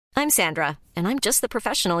I'm Sandra, and I'm just the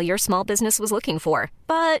professional your small business was looking for.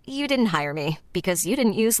 But you didn't hire me because you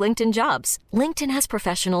didn't use LinkedIn Jobs. LinkedIn has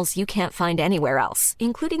professionals you can't find anywhere else,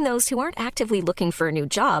 including those who aren't actively looking for a new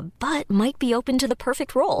job, but might be open to the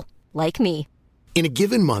perfect role, like me. In a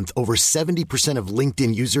given month, over 70% of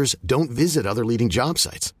LinkedIn users don't visit other leading job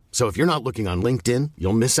sites. So if you're not looking on LinkedIn,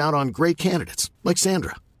 you'll miss out on great candidates like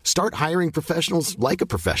Sandra. Start hiring professionals like a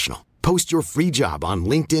professional. Post your free job on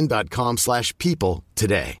linkedin.com/people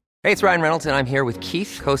today. Hey, it's Ryan Reynolds, and I'm here with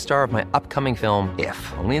Keith, co-star of my upcoming film, If,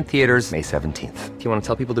 only in theaters May 17th. Do you want to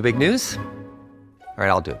tell people the big news? All right,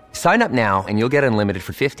 I'll do it. Sign up now and you'll get unlimited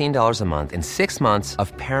for $15 a month and 6 months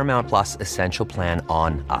of Paramount Plus Essential Plan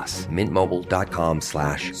on us.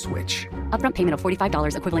 Mintmobile.com/switch. Upfront payment of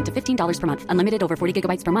 $45 equivalent to $15 per month. Unlimited over 40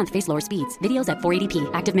 gigabytes per month. Face lower speeds. Videos at 480p.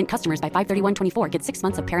 Active Mint customers by 531.24 get 6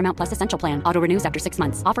 months of Paramount Plus Essential Plan. Auto renews after 6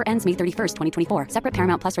 months. Offer ends May 31st, 2024. Separate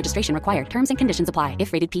Paramount Plus registration required. Terms and conditions apply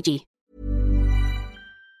if rated PG.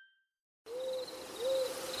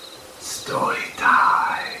 Story time.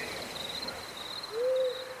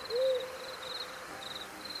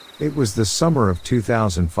 It was the summer of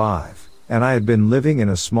 2005, and I had been living in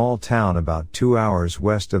a small town about 2 hours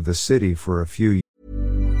west of the city for a few years.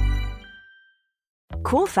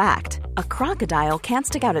 Cool fact, a crocodile can't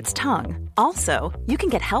stick out its tongue. Also, you can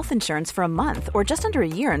get health insurance for a month or just under a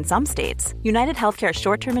year in some states. United Healthcare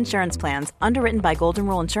short-term insurance plans, underwritten by Golden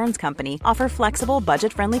Rule Insurance Company, offer flexible,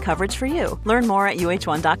 budget-friendly coverage for you. Learn more at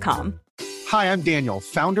uh1.com. Hi, I'm Daniel,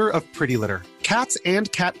 founder of Pretty Litter. Cats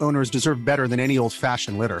and cat owners deserve better than any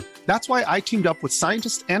old-fashioned litter. That's why I teamed up with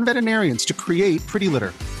scientists and veterinarians to create Pretty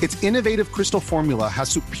Litter. Its innovative crystal formula has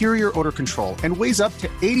superior odor control and weighs up to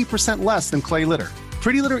 80% less than clay litter.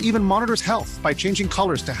 Pretty Litter even monitors health by changing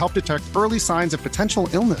colors to help detect early signs of potential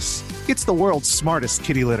illness. It's the world's smartest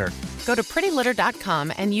kitty litter. Go to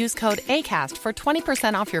prettylitter.com and use code ACAST for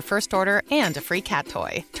 20% off your first order and a free cat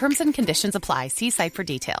toy. Terms and conditions apply. See site for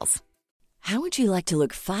details. How would you like to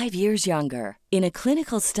look 5 years younger? In a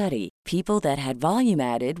clinical study, people that had volume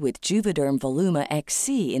added with Juvederm Voluma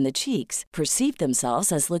XC in the cheeks perceived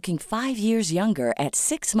themselves as looking 5 years younger at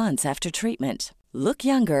 6 months after treatment. Look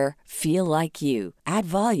younger, feel like you. Add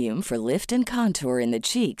volume for lift and contour in the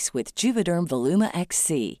cheeks with Juvederm Voluma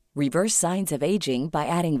XC. Reverse signs of aging by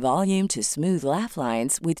adding volume to smooth laugh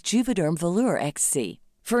lines with Juvederm Volure XC.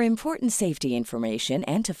 For important safety information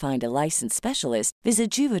and to find a licensed specialist,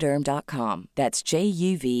 visit Juvederm.com. That's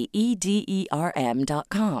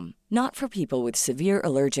JUVEDERM.com. Not for people with severe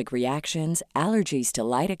allergic reactions, allergies to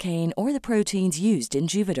lidocaine, or the proteins used in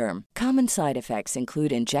Juvederm. Common side effects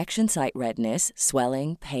include injection site redness,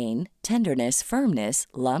 swelling, pain, tenderness, firmness,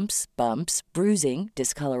 lumps, bumps, bruising,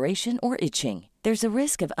 discoloration, or itching. There's a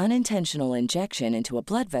risk of unintentional injection into a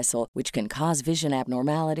blood vessel, which can cause vision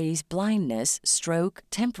abnormalities, blindness, stroke,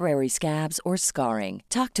 temporary scabs, or scarring.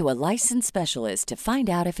 Talk to a licensed specialist to find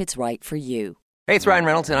out if it's right for you. Hey, it's Ryan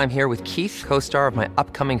Reynolds, and I'm here with Keith, co-star of my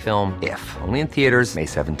upcoming film, If, only in theaters May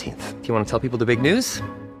 17th. Do you want to tell people the big news?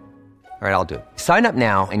 All right, I'll do it. Sign up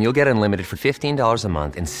now and you'll get unlimited for $15 a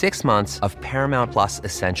month and 6 months of Paramount Plus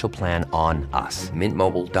Essential Plan on us.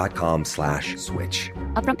 Mintmobile.com/switch.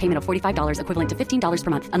 Upfront payment of $45 equivalent to $15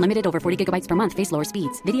 per month. Unlimited over 40 gigabytes per month. Face lower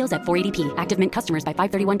speeds. Videos at 480p. Active Mint customers by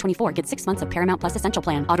 531.24 get 6 months of Paramount Plus Essential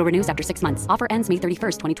Plan. Auto renews after 6 months. Offer ends May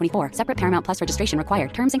 31st, 2024. Separate Paramount Plus registration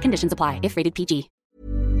required. Terms and conditions apply if rated PG.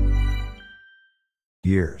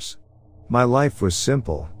 Years. My life was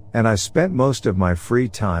simple, and I spent most of my free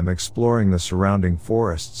time exploring the surrounding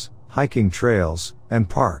forests, hiking trails, and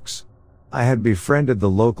parks. I had befriended the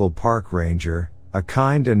local park ranger, a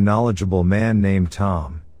kind and knowledgeable man named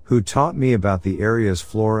Tom, who taught me about the area's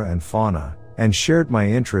flora and fauna, and shared my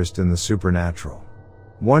interest in the supernatural.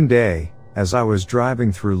 One day, as I was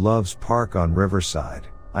driving through Love's Park on Riverside,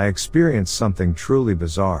 I experienced something truly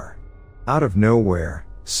bizarre. Out of nowhere,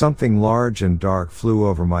 something large and dark flew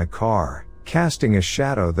over my car, casting a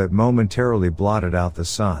shadow that momentarily blotted out the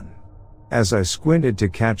sun. As I squinted to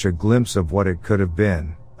catch a glimpse of what it could have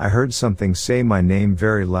been, I heard something say my name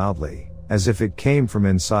very loudly, as if it came from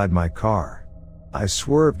inside my car. I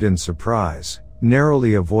swerved in surprise,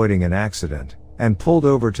 narrowly avoiding an accident, and pulled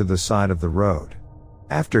over to the side of the road.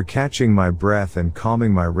 After catching my breath and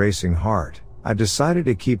calming my racing heart, I decided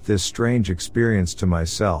to keep this strange experience to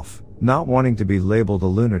myself, not wanting to be labeled a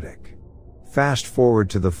lunatic. Fast forward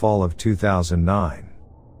to the fall of 2009.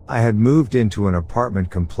 I had moved into an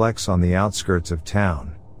apartment complex on the outskirts of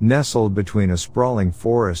town, nestled between a sprawling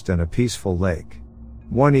forest and a peaceful lake.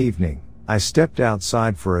 One evening, I stepped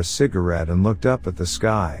outside for a cigarette and looked up at the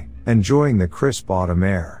sky, enjoying the crisp autumn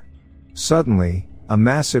air. Suddenly, a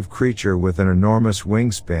massive creature with an enormous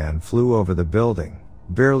wingspan flew over the building,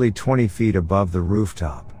 barely 20 feet above the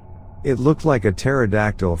rooftop. It looked like a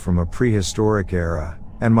pterodactyl from a prehistoric era,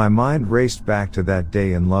 and my mind raced back to that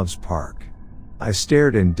day in Love's Park. I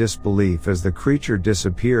stared in disbelief as the creature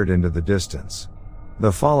disappeared into the distance.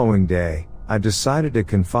 The following day, I decided to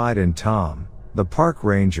confide in Tom, the park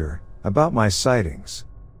ranger, about my sightings.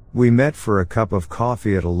 We met for a cup of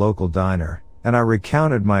coffee at a local diner, and I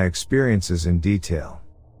recounted my experiences in detail.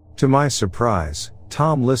 To my surprise,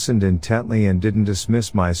 Tom listened intently and didn't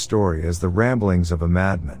dismiss my story as the ramblings of a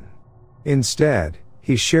madman. Instead,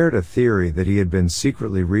 he shared a theory that he had been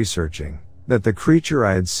secretly researching, that the creature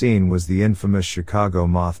I had seen was the infamous Chicago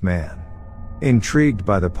Mothman. Intrigued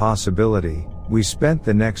by the possibility, we spent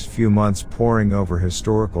the next few months poring over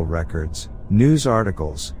historical records, news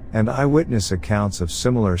articles, and eyewitness accounts of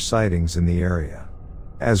similar sightings in the area.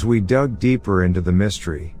 As we dug deeper into the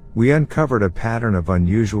mystery, we uncovered a pattern of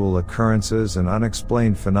unusual occurrences and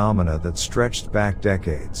unexplained phenomena that stretched back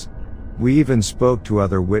decades. We even spoke to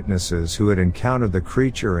other witnesses who had encountered the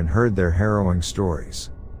creature and heard their harrowing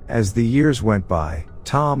stories. As the years went by,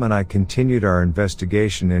 Tom and I continued our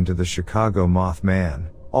investigation into the Chicago Mothman,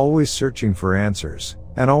 always searching for answers,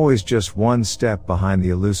 and always just one step behind the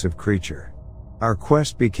elusive creature. Our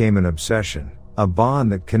quest became an obsession, a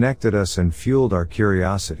bond that connected us and fueled our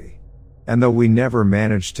curiosity. And though we never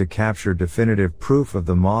managed to capture definitive proof of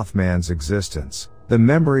the Mothman's existence, the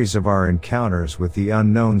memories of our encounters with the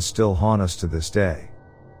unknown still haunt us to this day.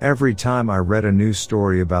 Every time I read a new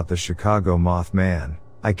story about the Chicago Mothman,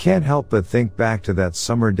 I can't help but think back to that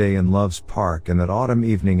summer day in Love's Park and that autumn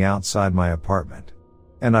evening outside my apartment.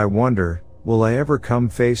 And I wonder, will I ever come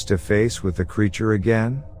face to face with the creature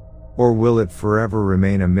again? Or will it forever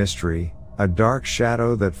remain a mystery, a dark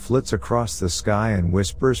shadow that flits across the sky and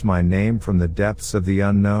whispers my name from the depths of the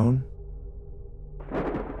unknown?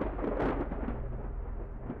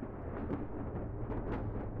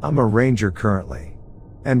 I'm a ranger currently.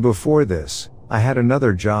 And before this, I had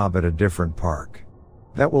another job at a different park.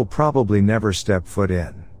 That will probably never step foot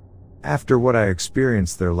in. After what I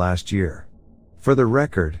experienced there last year. For the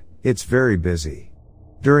record, it's very busy.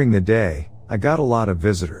 During the day, I got a lot of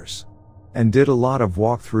visitors. And did a lot of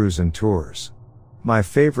walkthroughs and tours. My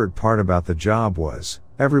favorite part about the job was,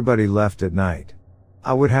 everybody left at night.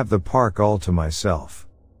 I would have the park all to myself.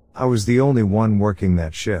 I was the only one working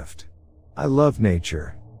that shift. I love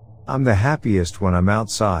nature. I'm the happiest when I'm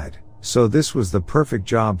outside, so this was the perfect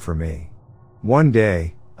job for me. One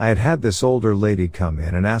day, I had this older lady come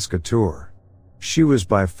in and ask a tour. She was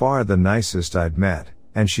by far the nicest I'd met,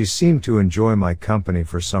 and she seemed to enjoy my company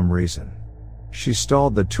for some reason. She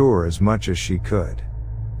stalled the tour as much as she could.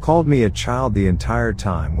 Called me a child the entire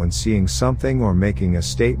time when seeing something or making a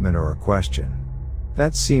statement or a question.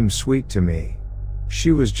 That seemed sweet to me.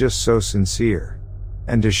 She was just so sincere.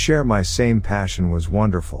 And to share my same passion was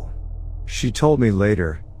wonderful. She told me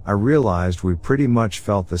later, I realized we pretty much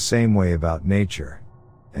felt the same way about nature.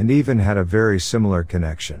 And even had a very similar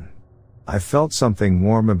connection. I felt something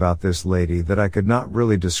warm about this lady that I could not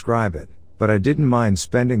really describe it, but I didn't mind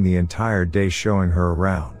spending the entire day showing her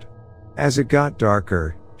around. As it got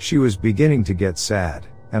darker, she was beginning to get sad,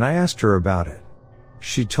 and I asked her about it.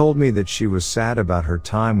 She told me that she was sad about her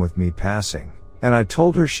time with me passing, and I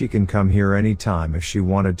told her she can come here anytime if she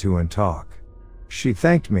wanted to and talk. She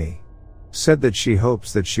thanked me, said that she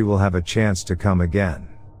hopes that she will have a chance to come again.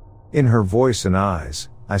 In her voice and eyes,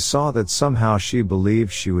 I saw that somehow she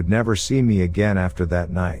believed she would never see me again after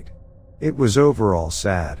that night. It was overall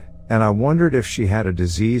sad, and I wondered if she had a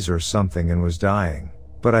disease or something and was dying,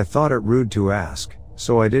 but I thought it rude to ask,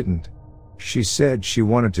 so I didn't. She said she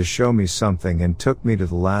wanted to show me something and took me to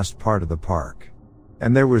the last part of the park.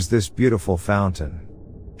 And there was this beautiful fountain.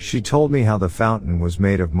 She told me how the fountain was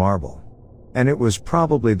made of marble. And it was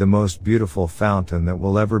probably the most beautiful fountain that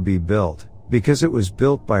will ever be built, because it was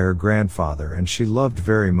built by her grandfather and she loved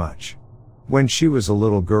very much. When she was a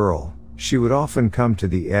little girl, she would often come to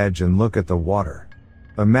the edge and look at the water,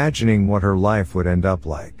 imagining what her life would end up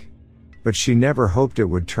like. But she never hoped it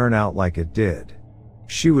would turn out like it did.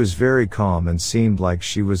 She was very calm and seemed like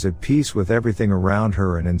she was at peace with everything around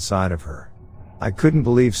her and inside of her. I couldn't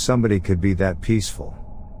believe somebody could be that peaceful.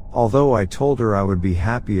 Although I told her I would be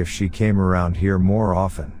happy if she came around here more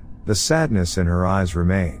often, the sadness in her eyes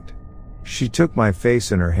remained. She took my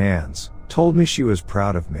face in her hands, told me she was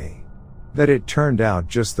proud of me. That it turned out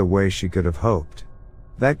just the way she could have hoped.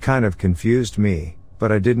 That kind of confused me,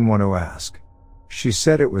 but I didn't want to ask. She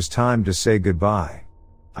said it was time to say goodbye.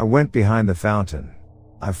 I went behind the fountain.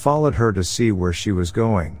 I followed her to see where she was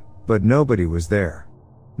going, but nobody was there.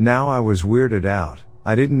 Now I was weirded out.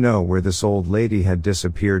 I didn't know where this old lady had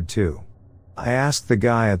disappeared to. I asked the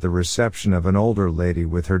guy at the reception if an older lady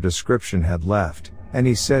with her description had left, and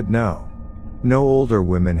he said no. No older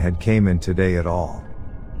women had came in today at all.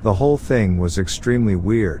 The whole thing was extremely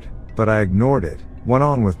weird, but I ignored it, went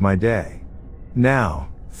on with my day. Now,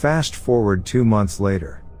 fast forward 2 months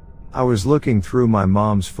later. I was looking through my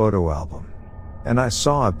mom's photo album, and I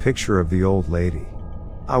saw a picture of the old lady.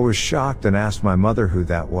 I was shocked and asked my mother who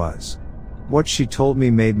that was. What she told me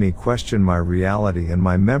made me question my reality and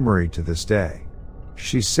my memory to this day.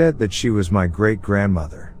 She said that she was my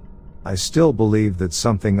great-grandmother. I still believe that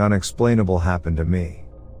something unexplainable happened to me.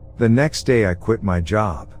 The next day I quit my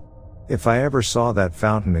job. If I ever saw that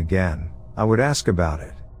fountain again, I would ask about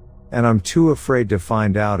it. And I'm too afraid to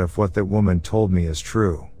find out if what that woman told me is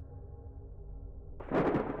true.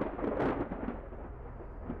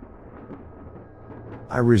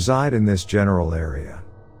 I reside in this general area.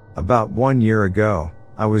 About 1 year ago,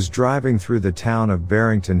 I was driving through the town of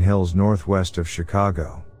Barrington Hills northwest of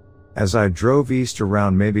Chicago. As I drove east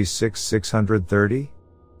around maybe 630,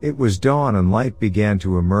 it was dawn and light began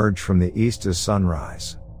to emerge from the east as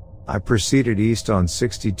sunrise. I proceeded east on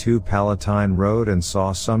 62 Palatine Road and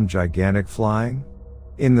saw some gigantic flying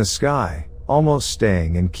in the sky, almost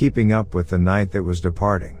staying and keeping up with the night that was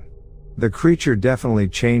departing. The creature definitely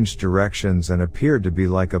changed directions and appeared to be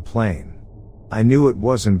like a plane. I knew it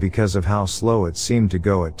wasn't because of how slow it seemed to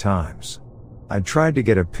go at times. I tried to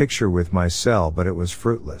get a picture with my cell, but it was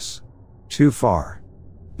fruitless. Too far.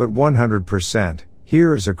 But 100%,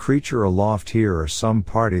 here is a creature aloft here or some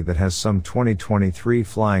party that has some 2023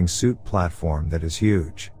 flying suit platform that is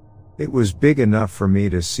huge. It was big enough for me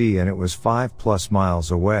to see and it was 5+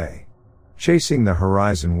 miles away. Chasing the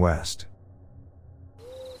horizon west.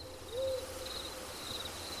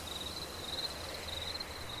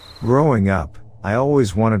 Growing up, I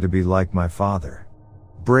always wanted to be like my father.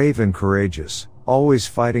 Brave and courageous, always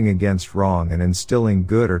fighting against wrong and instilling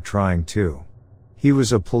good or trying to. He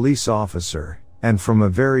was a police officer, and from a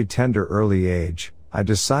very tender early age, I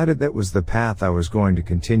decided that was the path I was going to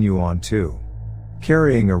continue on to.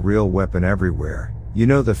 Carrying a real weapon everywhere, you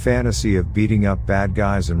know, the fantasy of beating up bad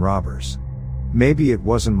guys and robbers. Maybe it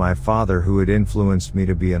wasn't my father who had influenced me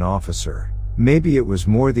to be an officer. Maybe it was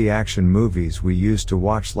more the action movies we used to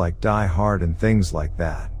watch like Die Hard and things like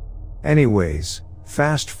that. Anyways,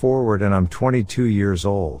 fast forward and I'm 22 years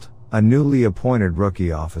old, a newly appointed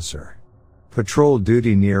rookie officer. Patrol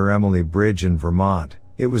duty near Emily Bridge in Vermont.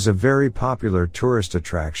 It was a very popular tourist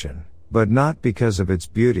attraction, but not because of its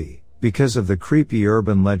beauty, because of the creepy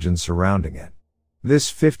urban legend surrounding it.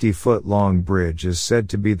 This 50-foot-long bridge is said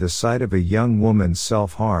to be the site of a young woman's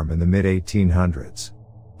self-harm in the mid-1800s.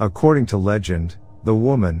 According to legend, the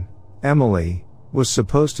woman, Emily, was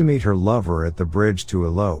supposed to meet her lover at the bridge to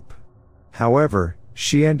elope. However,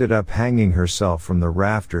 she ended up hanging herself from the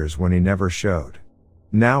rafters when he never showed.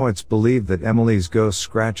 Now it's believed that Emily's ghost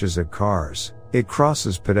scratches at cars, it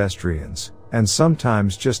crosses pedestrians, and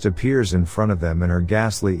sometimes just appears in front of them in her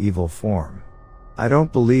ghastly evil form. I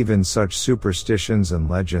don't believe in such superstitions and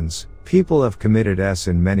legends. People have committed S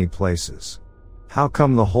in many places. How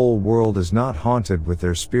come the whole world is not haunted with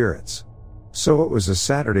their spirits? So it was a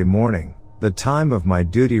Saturday morning, the time of my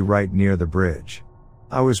duty right near the bridge.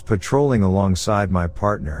 I was patrolling alongside my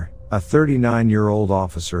partner, a 39-year-old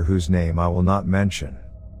officer whose name I will not mention.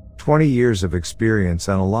 20 years of experience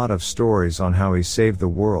and a lot of stories on how he saved the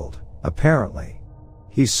world, apparently.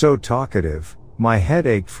 He's so talkative, my head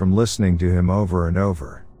ached from listening to him over and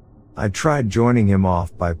over. I tried joining him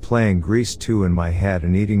off by playing Grease 2 in my head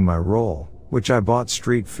and eating my roll, which I bought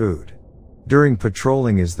street food. During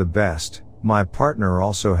patrolling is the best. My partner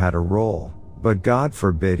also had a roll, but God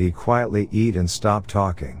forbid he quietly eat and stop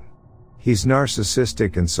talking. He's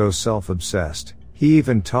narcissistic and so self-obsessed, he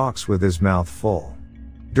even talks with his mouth full.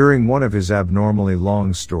 During one of his abnormally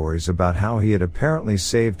long stories about how he had apparently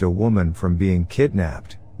saved a woman from being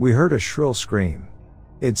kidnapped, we heard a shrill scream.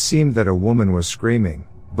 It seemed that a woman was screaming,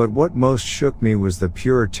 but what most shook me was the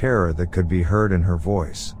pure terror that could be heard in her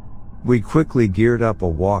voice. We quickly geared up a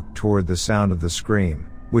walk toward the sound of the scream,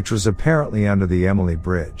 which was apparently under the Emily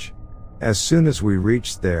Bridge. As soon as we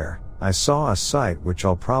reached there, I saw a sight which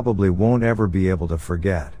I'll probably won't ever be able to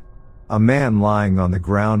forget. A man lying on the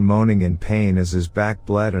ground moaning in pain as his back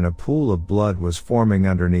bled and a pool of blood was forming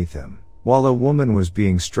underneath him, while a woman was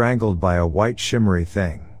being strangled by a white shimmery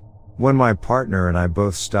thing. When my partner and I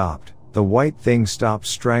both stopped, the white thing stopped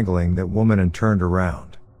strangling that woman and turned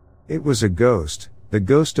around. It was a ghost, the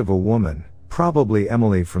ghost of a woman, probably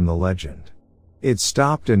Emily from the legend. It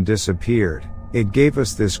stopped and disappeared. It gave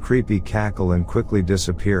us this creepy cackle and quickly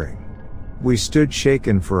disappearing. We stood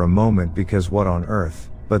shaken for a moment because what on earth,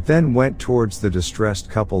 but then went towards the distressed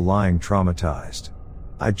couple lying traumatized.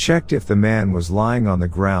 I checked if the man was lying on the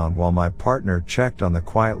ground while my partner checked on the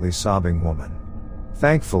quietly sobbing woman.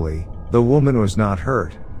 Thankfully, the woman was not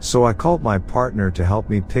hurt, so I called my partner to help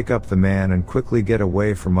me pick up the man and quickly get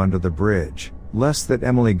away from under the bridge, lest that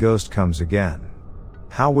Emily ghost comes again.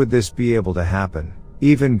 How would this be able to happen?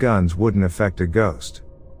 Even guns wouldn't affect a ghost.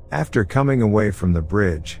 After coming away from the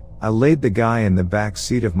bridge, I laid the guy in the back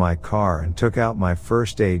seat of my car and took out my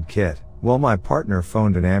first aid kit, while my partner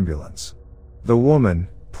phoned an ambulance. The woman,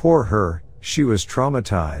 poor her, she was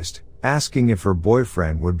traumatized, asking if her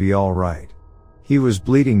boyfriend would be alright. He was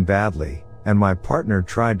bleeding badly, and my partner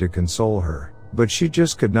tried to console her, but she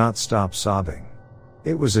just could not stop sobbing.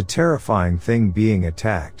 It was a terrifying thing being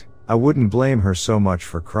attacked. I wouldn't blame her so much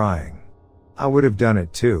for crying. I would have done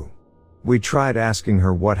it too. We tried asking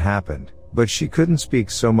her what happened, but she couldn't speak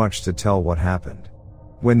so much to tell what happened.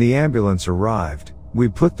 When the ambulance arrived, we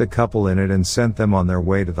put the couple in it and sent them on their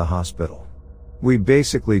way to the hospital. We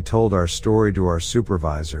basically told our story to our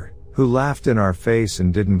supervisor, who laughed in our face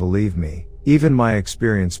and didn't believe me, even my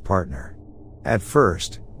experienced partner. At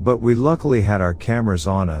first, but we luckily had our cameras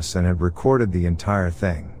on us and had recorded the entire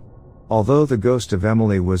thing. Although the ghost of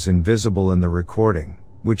Emily was invisible in the recording,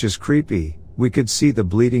 which is creepy, we could see the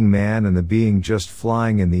bleeding man and the being just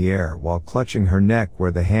flying in the air while clutching her neck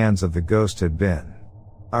where the hands of the ghost had been.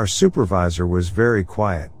 Our supervisor was very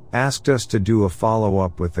quiet, asked us to do a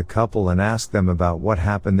follow-up with the couple and ask them about what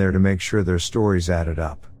happened there to make sure their stories added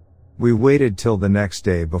up. We waited till the next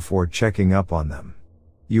day before checking up on them.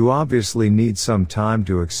 You obviously need some time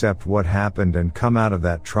to accept what happened and come out of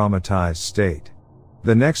that traumatized state.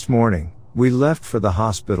 The next morning, we left for the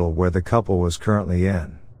hospital where the couple was currently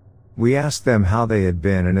in. We asked them how they had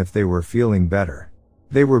been and if they were feeling better.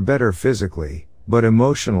 They were better physically, but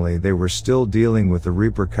emotionally they were still dealing with the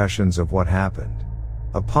repercussions of what happened.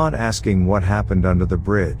 Upon asking what happened under the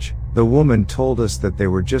bridge, the woman told us that they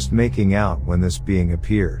were just making out when this being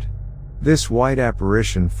appeared. This white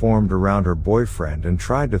apparition formed around her boyfriend and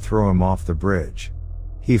tried to throw him off the bridge.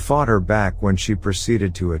 He fought her back when she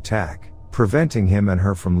proceeded to attack, preventing him and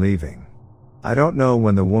her from leaving. I don't know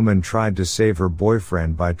when the woman tried to save her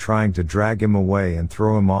boyfriend by trying to drag him away and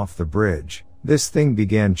throw him off the bridge. This thing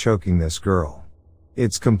began choking this girl.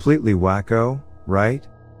 It's completely wacko, right?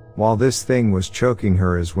 While this thing was choking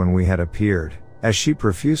her is when we had appeared, as she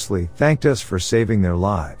profusely thanked us for saving their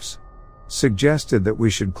lives. Suggested that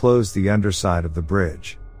we should close the underside of the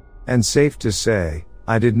bridge. And safe to say,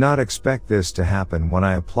 I did not expect this to happen when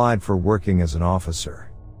I applied for working as an officer.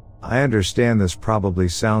 I understand this probably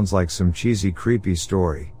sounds like some cheesy creepy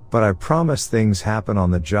story, but I promise things happen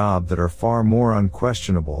on the job that are far more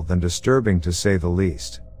unquestionable than disturbing to say the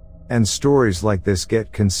least. And stories like this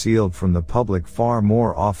get concealed from the public far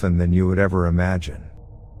more often than you would ever imagine.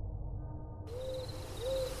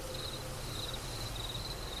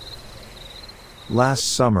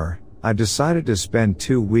 Last summer, I decided to spend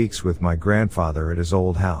 2 weeks with my grandfather at his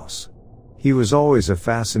old house. He was always a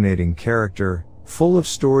fascinating character, full of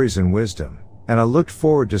stories and wisdom, and I looked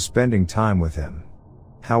forward to spending time with him.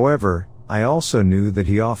 However, I also knew that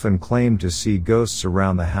he often claimed to see ghosts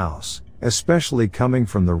around the house, especially coming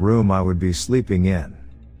from the room I would be sleeping in.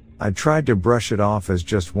 I tried to brush it off as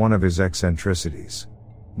just one of his eccentricities.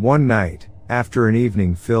 One night, after an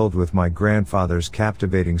evening filled with my grandfather's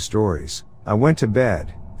captivating stories, I went to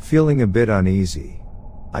bed, feeling a bit uneasy.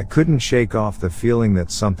 I couldn't shake off the feeling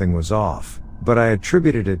that something was off, but I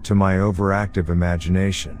attributed it to my overactive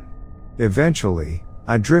imagination. Eventually,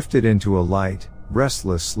 I drifted into a light,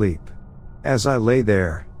 restless sleep. As I lay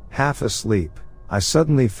there, half asleep, I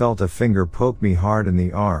suddenly felt a finger poke me hard in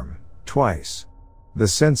the arm, twice. The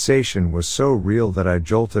sensation was so real that I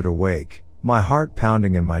jolted awake, my heart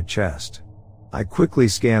pounding in my chest. I quickly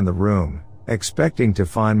scanned the room, expecting to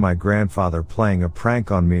find my grandfather playing a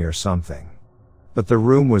prank on me or something. But the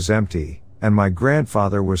room was empty, and my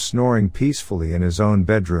grandfather was snoring peacefully in his own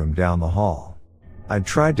bedroom down the hall. I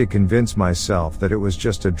tried to convince myself that it was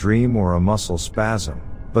just a dream or a muscle spasm,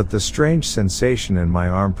 but the strange sensation in my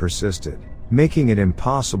arm persisted, making it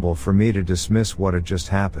impossible for me to dismiss what had just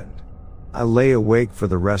happened. I lay awake for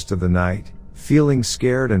the rest of the night, feeling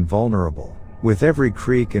scared and vulnerable, with every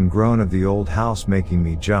creak and groan of the old house making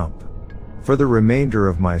me jump. For the remainder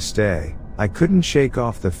of my stay, I couldn't shake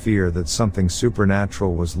off the fear that something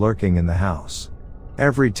supernatural was lurking in the house.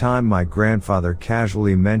 Every time my grandfather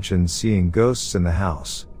casually mentioned seeing ghosts in the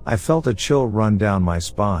house, I felt a chill run down my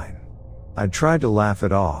spine. I tried to laugh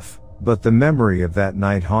it off, but the memory of that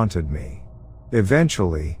night haunted me.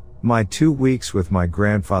 Eventually, my 2 weeks with my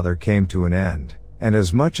grandfather came to an end, and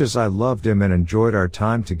as much as I loved him and enjoyed our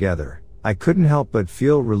time together, I couldn't help but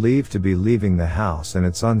feel relieved to be leaving the house and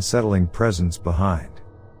its unsettling presence behind.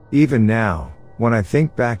 Even now, when I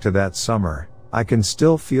think back to that summer, I can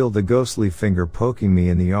still feel the ghostly finger poking me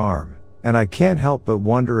in the arm, and I can't help but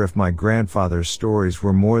wonder if my grandfather's stories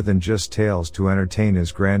were more than just tales to entertain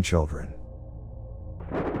his grandchildren.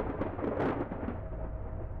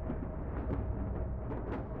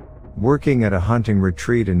 Working at a hunting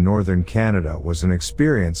retreat in northern Canada was an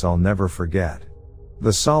experience I'll never forget.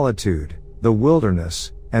 The solitude, the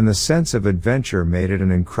wilderness, and the sense of adventure made it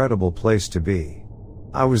an incredible place to be.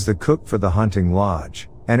 I was the cook for the hunting lodge,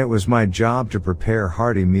 and it was my job to prepare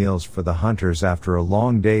hearty meals for the hunters after a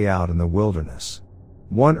long day out in the wilderness.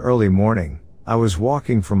 One early morning, I was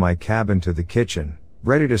walking from my cabin to the kitchen,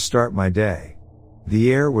 ready to start my day.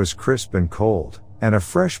 The air was crisp and cold, and a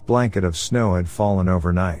fresh blanket of snow had fallen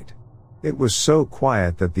overnight. It was so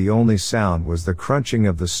quiet that the only sound was the crunching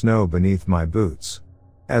of the snow beneath my boots.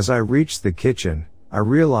 As I reached the kitchen, I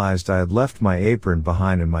realized I had left my apron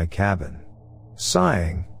behind in my cabin.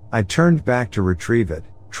 Sighing, I turned back to retrieve it,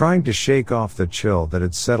 trying to shake off the chill that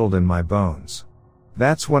had settled in my bones.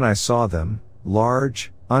 That's when I saw them,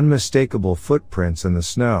 large, unmistakable footprints in the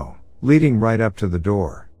snow, leading right up to the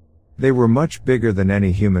door. They were much bigger than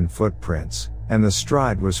any human footprints, and the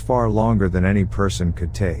stride was far longer than any person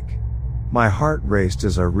could take. My heart raced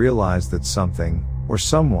as I realized that something, or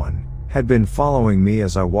someone, had been following me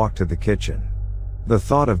as I walked to the kitchen. The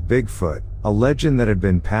thought of Bigfoot, a legend that had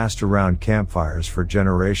been passed around campfires for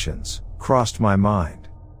generations, crossed my mind.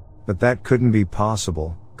 But that couldn't be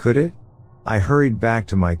possible, could it? I hurried back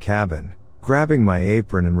to my cabin, grabbing my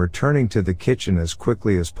apron and returning to the kitchen as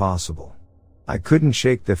quickly as possible. I couldn't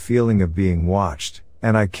shake the feeling of being watched,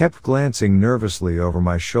 and I kept glancing nervously over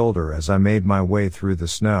my shoulder as I made my way through the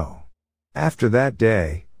snow. After that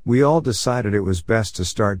day, we all decided it was best to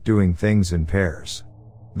start doing things in pairs.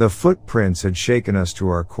 The footprints had shaken us to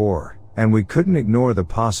our core, and we couldn't ignore the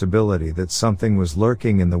possibility that something was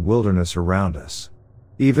lurking in the wilderness around us.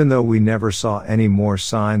 Even though we never saw any more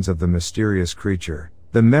signs of the mysterious creature,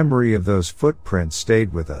 the memory of those footprints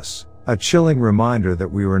stayed with us, a chilling reminder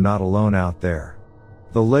that we were not alone out there.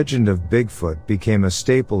 The legend of Bigfoot became a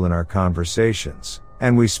staple in our conversations,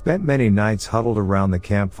 and we spent many nights huddled around the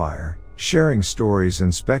campfire, sharing stories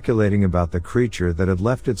and speculating about the creature that had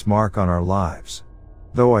left its mark on our lives.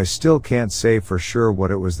 Though I still can't say for sure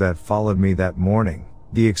what it was that followed me that morning,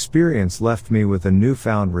 the experience left me with a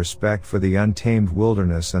newfound respect for the untamed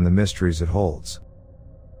wilderness and the mysteries it holds.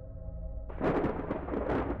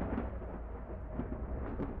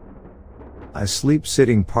 I sleep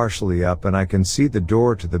sitting partially up and I can see the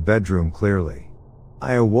door to the bedroom clearly.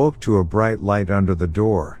 I awoke to a bright light under the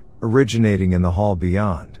door, originating in the hall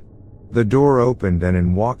beyond. The door opened and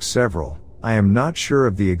in walked several, I am not sure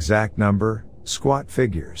of the exact number, squat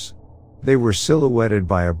figures. They were silhouetted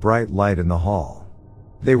by a bright light in the hall.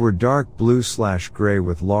 They were dark blue/gray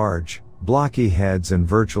with large, blocky heads and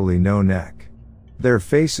virtually no neck. Their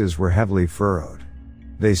faces were heavily furrowed.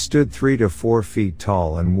 They stood 3 to 4 feet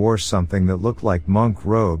tall and wore something that looked like monk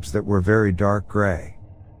robes that were very dark gray.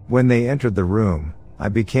 When they entered the room, I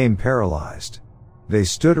became paralyzed. They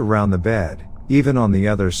stood around the bed, even on the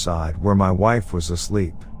other side where my wife was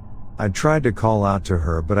asleep. I tried to call out to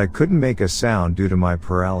her but I couldn't make a sound due to my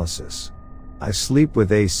paralysis. I sleep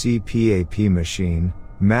with a CPAP machine,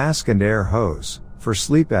 mask and air hose, for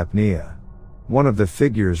sleep apnea. One of the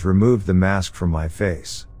figures removed the mask from my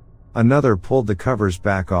face. Another pulled the covers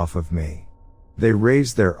back off of me. They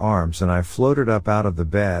raised their arms and I floated up out of the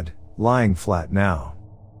bed, lying flat now.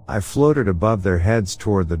 I floated above their heads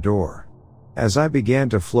toward the door. As I began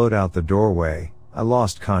to float out the doorway, I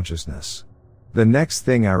lost consciousness. The next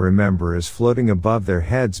thing I remember is floating above their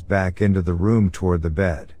heads back into the room toward the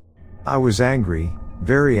bed. I was angry,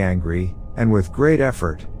 very angry, and with great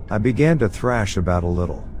effort, I began to thrash about a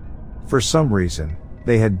little. For some reason,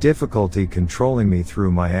 they had difficulty controlling me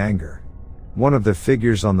through my anger. One of the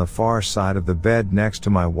figures on the far side of the bed next to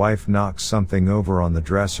my wife knocked something over on the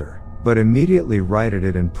dresser, but immediately righted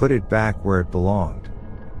it and put it back where it belonged.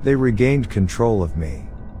 They regained control of me.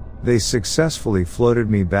 They successfully floated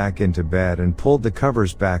me back into bed and pulled the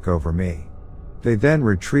covers back over me. They then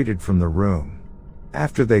retreated from the room.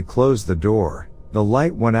 After they closed the door, the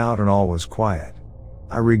light went out and all was quiet.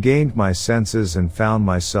 I regained my senses and found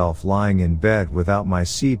myself lying in bed without my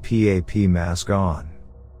CPAP mask on.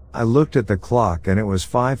 I looked at the clock and it was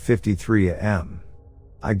 5:53 a.m.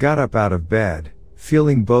 I got up out of bed,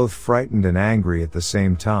 feeling both frightened and angry at the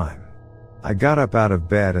same time. I got up out of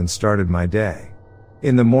bed and started my day.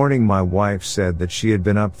 In the morning my wife said that she had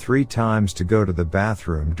been up 3 times to go to the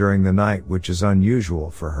bathroom during the night, which is unusual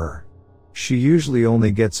for her. She usually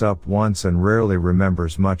only gets up once and rarely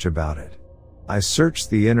remembers much about it. I searched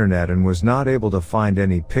the internet and was not able to find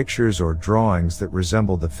any pictures or drawings that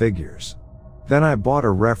resembled the figures. Then I bought a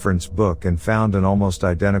reference book and found an almost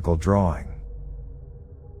identical drawing.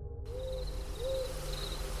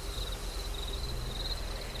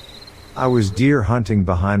 I was deer hunting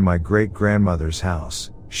behind my great-grandmother's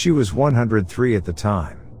house. She was 103 at the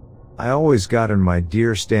time. I always got in my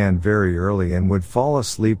deer stand very early and would fall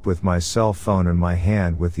asleep with my cell phone in my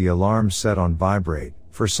hand with the alarm set on vibrate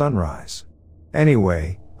for sunrise.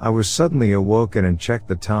 Anyway, I was suddenly awoken and checked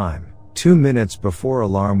the time, 2 minutes before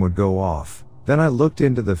alarm would go off. Then I looked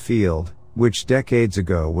into the field, which decades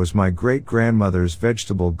ago was my great-grandmother's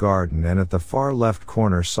vegetable garden, and at the far left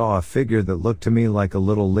corner saw a figure that looked to me like a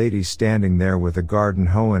little lady standing there with a garden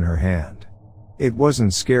hoe in her hand. It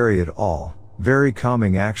wasn't scary at all, very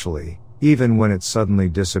calming actually, even when it suddenly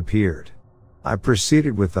disappeared. I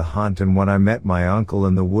proceeded with the hunt, and when I met my uncle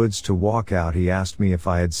in the woods to walk out, he asked me if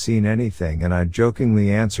I had seen anything, and I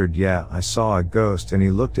jokingly answered, "Yeah, I saw a ghost," and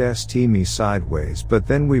he looked at me sideways, but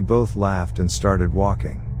then we both laughed and started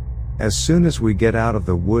walking. As soon as we get out of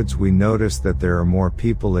the woods, we noticed that there are more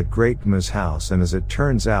people at Great-Grandma's house, and as it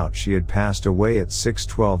turns out, she had passed away at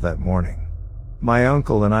 6:12 that morning. My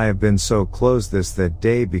uncle and I have been so close that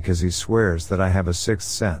day because he swears that I have a sixth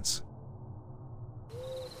sense.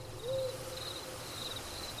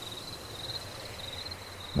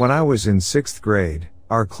 When I was in 6th grade,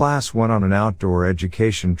 our class went on an outdoor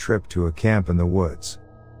education trip to a camp in the woods.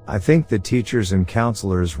 I think the teachers and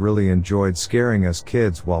counselors really enjoyed scaring us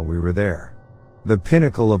kids while we were there. The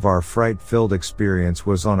pinnacle of our fright-filled experience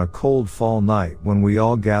was on a cold fall night when we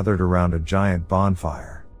all gathered around a giant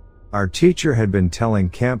bonfire. Our teacher had been telling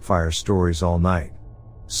campfire stories all night.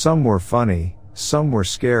 Some were funny, some were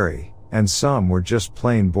scary, and some were just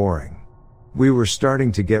plain boring. We were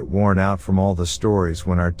starting to get worn out from all the stories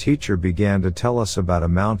when our teacher began to tell us about a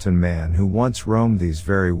mountain man who once roamed these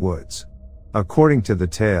very woods. According to the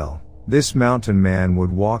tale, this mountain man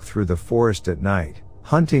would walk through the forest at night,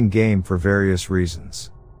 hunting game for various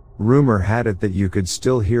reasons. Rumor had it that you could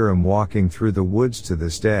still hear him walking through the woods to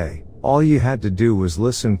this day. All you had to do was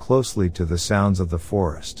listen closely to the sounds of the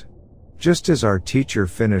forest. Just as our teacher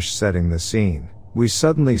finished setting the scene, we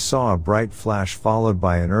suddenly saw a bright flash followed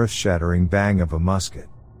by an earth-shattering bang of a musket.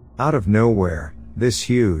 Out of nowhere, this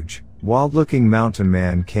huge, wild-looking mountain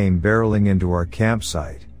man came barreling into our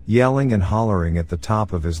campsite, yelling and hollering at the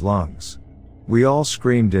top of his lungs. We all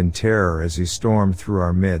screamed in terror as he stormed through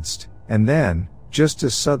our midst, and then, just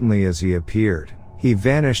as suddenly as he appeared, he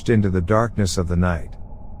vanished into the darkness of the night.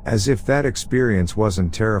 As if that experience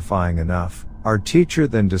wasn't terrifying enough, our teacher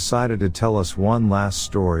then decided to tell us one last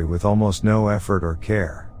story with almost no effort or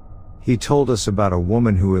care. He told us about a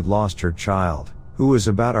woman who had lost her child, who was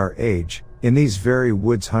about our age, in these very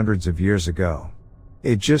woods hundreds of years ago.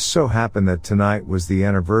 It just so happened that tonight was the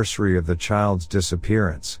anniversary of the child's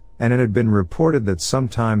disappearance, and it had been reported that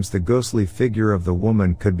sometimes the ghostly figure of the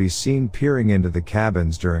woman could be seen peering into the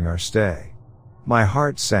cabins during our stay. My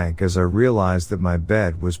heart sank as I realized that my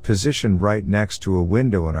bed was positioned right next to a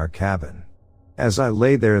window in our cabin. As I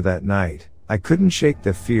lay there that night, I couldn't shake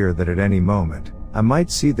the fear that at any moment, I might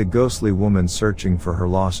see the ghostly woman searching for her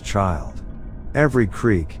lost child. Every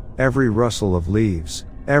creak, every rustle of leaves,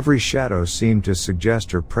 every shadow seemed to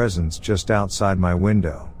suggest her presence just outside my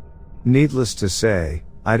window. Needless to say,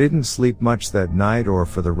 I didn't sleep much that night or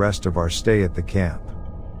for the rest of our stay at the camp.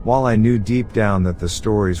 While I knew deep down that the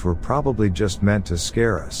stories were probably just meant to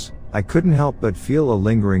scare us, I couldn't help but feel a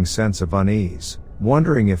lingering sense of unease,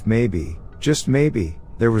 wondering if maybe, just maybe,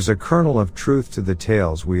 there was a kernel of truth to the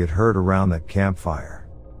tales we had heard around that campfire.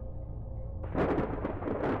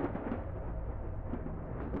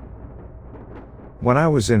 When I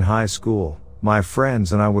was in high school, my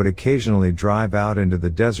friends and I would occasionally drive out into the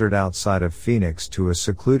desert outside of Phoenix to a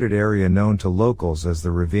secluded area known to locals as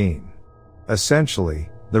the Ravine. Essentially,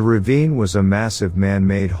 the ravine was a massive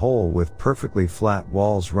man-made hole with perfectly flat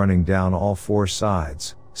walls running down all four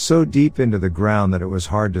sides, so deep into the ground that it was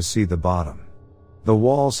hard to see the bottom. The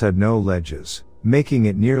walls had no ledges, making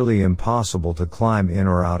it nearly impossible to climb in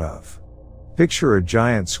or out of. Picture a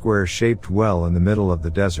giant square-shaped well in the middle of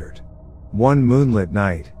the desert. One moonlit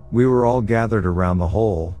night, we were all gathered around the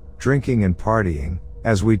hole, drinking and partying,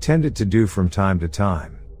 as we tended to do from time to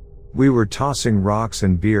time. We were tossing rocks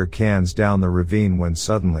and beer cans down the ravine when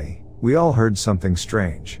suddenly, we all heard something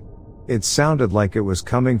strange. It sounded like it was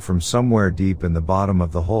coming from somewhere deep in the bottom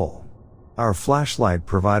of the hole. Our flashlight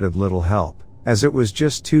provided little help, as it was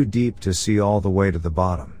just too deep to see all the way to the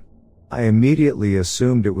bottom. I immediately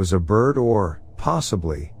assumed it was a bird or,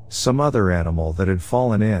 possibly, some other animal that had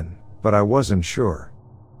fallen in, but I wasn't sure.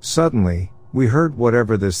 Suddenly, we heard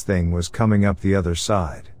whatever this thing was coming up the other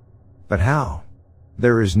side. But how?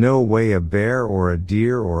 There is no way a bear or a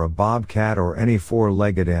deer or a bobcat or any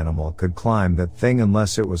four-legged animal could climb that thing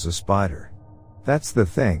unless it was a spider. That's the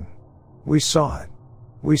thing. We saw it.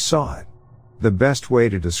 We saw it. The best way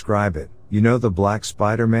to describe it, you know the black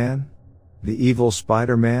Spider-Man? The evil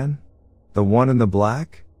Spider-Man? The one in the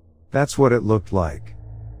black? That's what it looked like.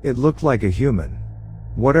 It looked like a human.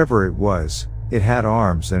 Whatever it was, it had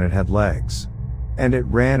arms and it had legs. And it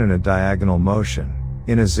ran in a diagonal motion,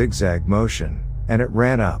 in a zigzag motion, and it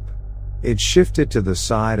ran up. It shifted to the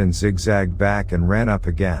side and zigzagged back and ran up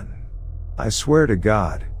again. I swear to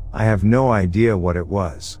God, I have no idea what it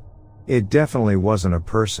was. It definitely wasn't a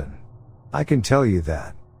person. I can tell you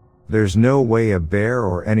that. There's no way a bear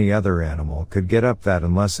or any other animal could get up that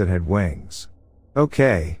unless it had wings.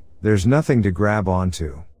 Okay, there's nothing to grab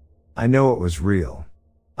onto. I know it was real.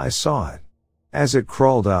 I saw it. As it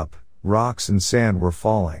crawled up, rocks and sand were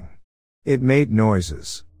falling. It made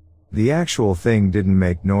noises. The actual thing didn't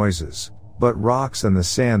make noises, but rocks and the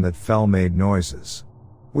sand that fell made noises.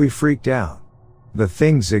 We freaked out. The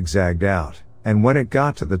thing zigzagged out, and when it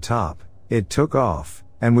got to the top, it took off,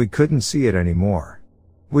 and we couldn't see it anymore.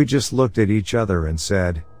 We just looked at each other and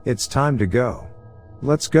said, "It's time to go.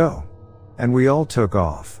 Let's go." And we all took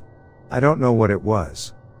off. I don't know what it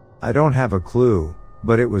was. I don't have a clue,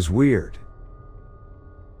 but it was weird.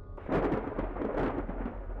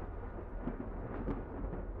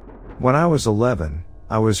 When I was 11,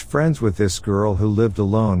 I was friends with this girl who lived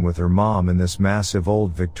alone with her mom in this massive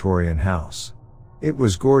old Victorian house. It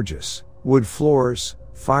was gorgeous, wood floors,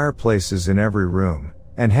 fireplaces in every room,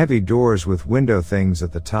 and heavy doors with window things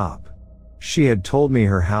at the top. She had told me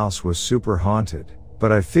her house was super haunted,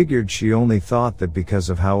 but I figured she only thought that because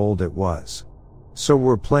of how old it was. So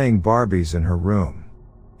we're playing Barbies in her room.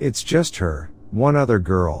 It's just her, one other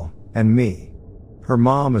girl, and me. Her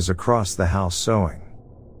mom is across the house sewing.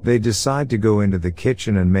 They decide to go into the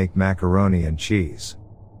kitchen and make macaroni and cheese.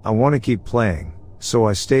 I want to keep playing, so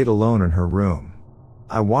I stayed alone in her room.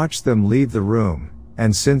 I watched them leave the room,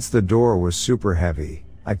 and since the door was super heavy,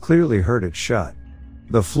 I clearly heard it shut.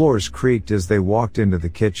 The floors creaked as they walked into the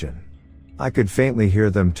kitchen. I could faintly hear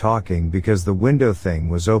them talking because the window thing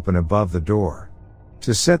was open above the door.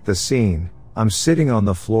 To set the scene, I'm sitting on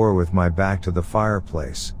the floor with my back to the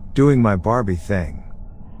fireplace, doing my Barbie thing.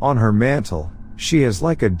 On her mantle, she has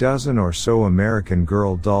like a dozen or so American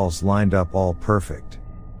Girl dolls lined up all perfect.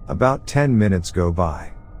 About 10 minutes go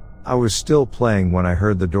by. I was still playing when I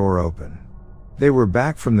heard the door open. They were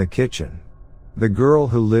back from the kitchen. The girl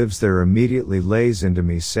who lives there immediately lays into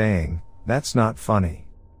me saying, "That's not funny.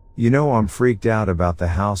 You know I'm freaked out about the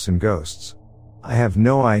house and ghosts." I have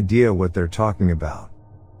no idea what they're talking about.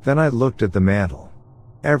 Then I looked at the mantle.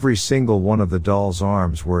 Every single one of the doll's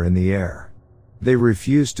arms were in the air. They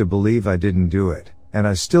refused to believe I didn't do it, and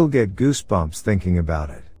I still get goosebumps thinking about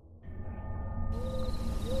it.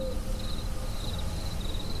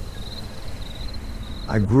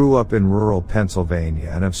 I grew up in rural Pennsylvania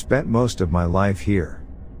and have spent most of my life here.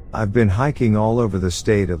 I've been hiking all over the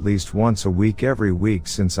state at least once a week every week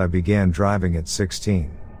since I began driving at 16.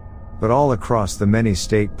 But all across the many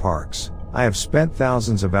state parks, I have spent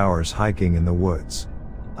thousands of hours hiking in the woods.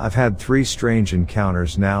 I've had 3 strange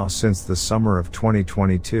encounters now since the summer of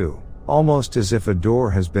 2022, almost as if a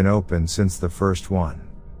door has been opened since the first one.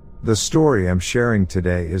 The story I'm sharing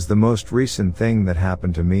today is the most recent thing that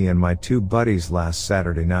happened to me and my 2 buddies last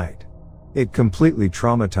Saturday night. It completely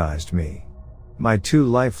traumatized me. My 2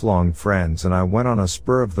 lifelong friends and I went on a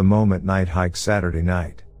spur-of-the-moment night hike Saturday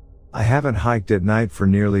night. I haven't hiked at night for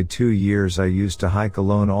nearly 2 years. I used to hike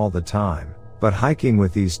alone all the time, but hiking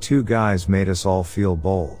with these 2 guys made us all feel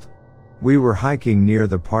bold. We were hiking near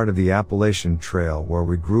the part of the Appalachian Trail where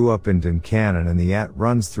we grew up in Duncannon, and the AT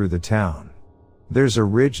runs through the town. There's a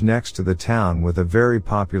ridge next to the town with a very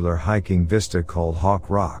popular hiking vista called Hawk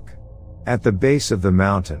Rock. At the base of the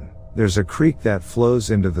mountain, there's a creek that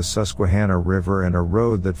flows into the Susquehanna River and a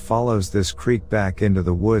road that follows this creek back into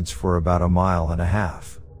the woods for about 1.5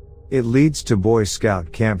 miles. It leads to Boy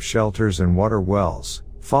Scout camp shelters and water wells,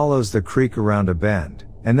 follows the creek around a bend,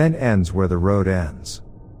 and then ends where the road ends.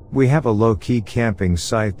 We have a low-key camping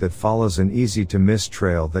site that follows an easy-to-miss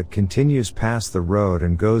trail that continues past the road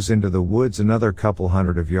and goes into the woods another couple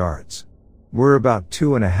hundred of yards. We're about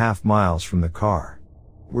 2.5 miles from the car.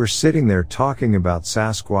 We're sitting there talking about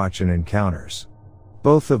Sasquatch and encounters.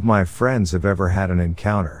 Both of my friends have ever had an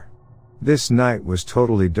encounter. This night was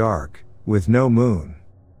totally dark, with no moon.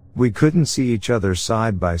 We couldn't see each other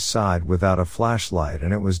side by side without a flashlight,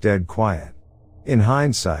 and it was dead quiet. In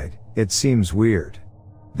hindsight, it seems weird.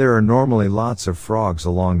 There are normally lots of frogs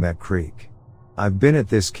along that creek. I've been at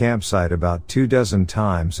this campsite about 24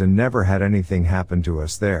 times and never had anything happen to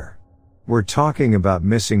us there. We're talking about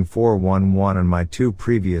missing 411 and my 2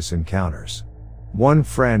 previous encounters. One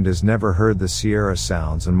friend has never heard the Sierra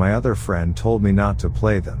sounds and my other friend told me not to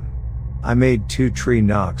play them. I made 2 tree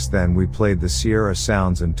knocks, then we played the Sierra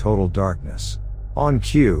sounds in total darkness. On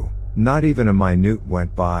cue, not even a minute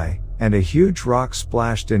went by, and a huge rock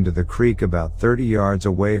splashed into the creek about 30 yards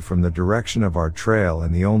away from the direction of our trail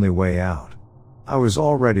and the only way out. I was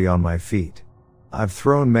already on my feet. I've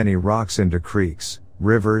thrown many rocks into creeks,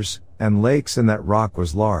 rivers, and lakes, and that rock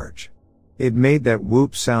was large. It made that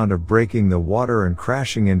whoop sound of breaking the water and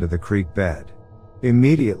crashing into the creek bed.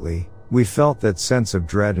 Immediately, we felt that sense of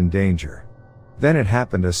dread and danger. Then it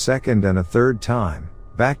happened a second and a third time,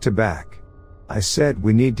 back to back. I said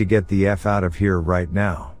we need to get the F out of here right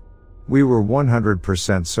now. We were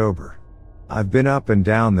 100% sober. I've been up and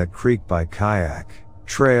down that creek by kayak,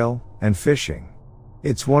 trail, and fishing.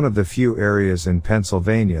 It's one of the few areas in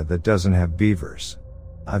Pennsylvania that doesn't have beavers.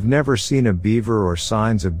 I've never seen a beaver or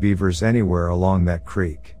signs of beavers anywhere along that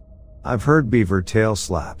creek. I've heard beaver tail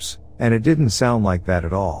slaps, and it didn't sound like that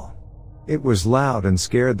at all. It was loud and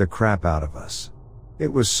scared the crap out of us.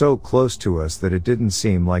 It was so close to us that it didn't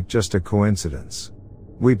seem like just a coincidence.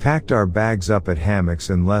 We packed our bags up at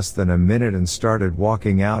hammocks in less than a minute and started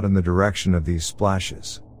walking out in the direction of these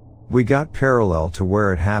splashes. We got parallel to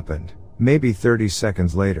where it happened, maybe 30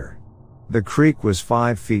 seconds later. The creek was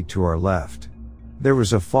 5 feet to our left. There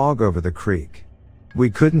was a fog over the creek.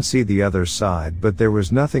 We couldn't see the other side, but there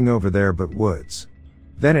was nothing over there but woods.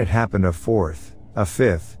 Then it happened a 4th, a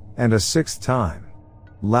 5th, and a 6th time.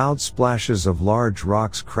 Loud splashes of large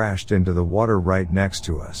rocks crashed into the water right next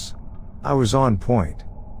to us. I was on point.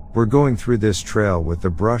 We're going through this trail with the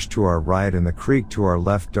brush to our right and the creek to our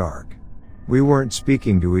left dark. We weren't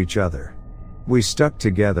speaking to each other. We stuck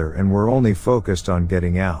together and were only focused on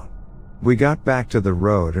getting out. We got back to the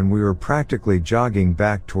road and we were practically jogging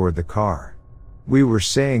back toward the car. We were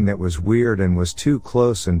saying that was weird and was too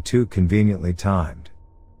close and too conveniently timed.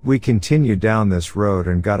 We continued down this road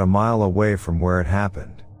and got a mile away from where it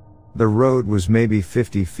happened. The road was maybe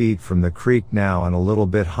 50 feet from the creek now and a little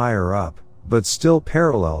bit higher up, but still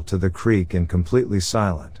parallel to the creek and completely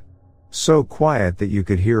silent. So quiet that you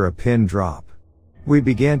could hear a pin drop. We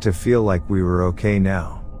began to feel like we were okay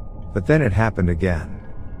now. But then it happened again.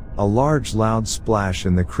 A large loud splash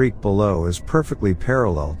in the creek below is perfectly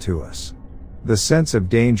parallel to us. The sense of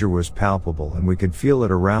danger was palpable and we could feel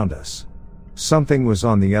it around us. Something was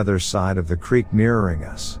on the other side of the creek mirroring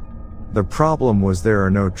us. The problem was there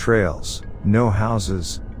are no trails, no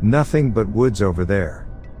houses, nothing but woods over there.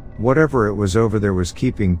 Whatever it was over there was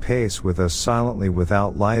keeping pace with us silently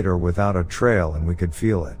without light or without a trail, and we could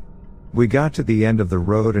feel it. We got to the end of the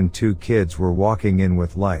road and 2 kids were walking in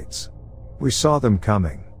with lights. We saw them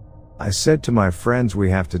coming. I said to my friends,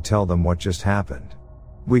 we have to tell them what just happened.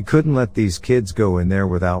 We couldn't let these kids go in there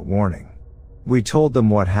without warning. We told them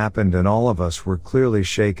what happened and all of us were clearly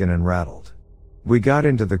shaken and rattled. We got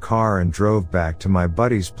into the car and drove back to my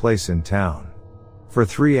buddy's place in town. For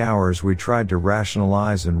 3 hours we tried to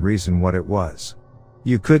rationalize and reason what it was.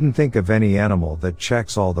 You couldn't think of any animal that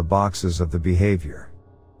checks all the boxes of the behavior.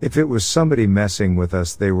 If it was somebody messing with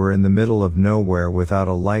us, they were in the middle of nowhere without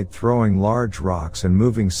a light, throwing large rocks and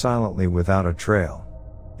moving silently without a trail.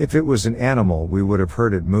 If it was an animal, we would have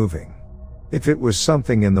heard it moving. If it was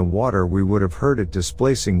something in the water, we would have heard it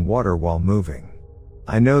displacing water while moving.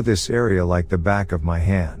 I know this area like the back of my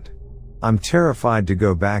hand. I'm terrified to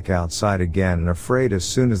go back outside again and afraid as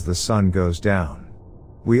soon as the sun goes down.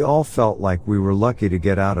 We all felt like we were lucky to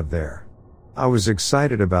get out of there. I was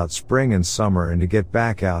excited about spring and summer and to get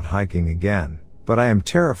back out hiking again, but I am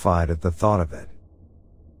terrified at the thought of it.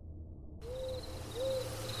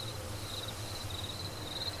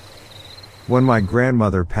 When my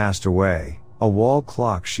grandmother passed away, a wall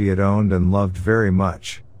clock she had owned and loved very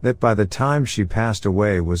much, that by the time she passed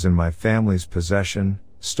away was in my family's possession,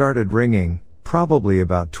 started ringing, probably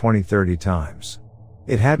about 20-30 times.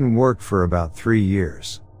 It hadn't worked for about 3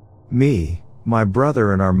 years. Me, my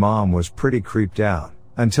brother and our mom was pretty creeped out,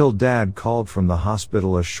 until Dad called from the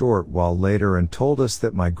hospital a short while later and told us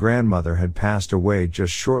that my grandmother had passed away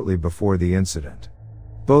just shortly before the incident.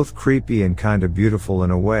 Both creepy and kinda beautiful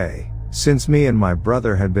in a way, since me and my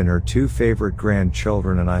brother had been her 2 favorite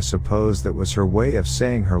grandchildren, and I suppose that was her way of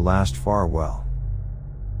saying her last farewell.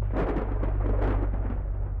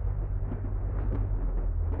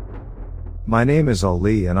 My name is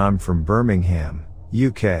Ali and I'm from Birmingham,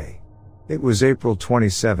 UK. It was April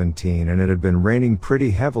 2017 and it had been raining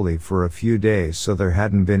pretty heavily for a few days, so there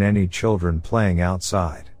hadn't been any children playing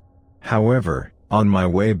outside. However, on my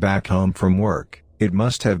way back home from work, it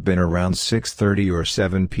must have been around 6:30 or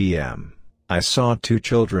 7 p.m., I saw two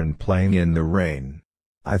children playing in the rain.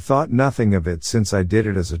 I thought nothing of it since I did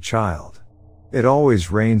it as a child. It always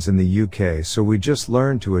rains in the UK, so we just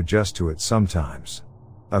learned to adjust to it sometimes.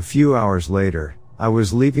 A few hours later, I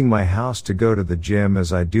was leaving my house to go to the gym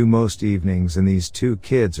as I do most evenings, and these two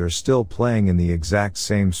kids are still playing in the exact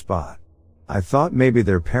same spot. I thought maybe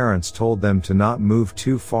their parents told them to not move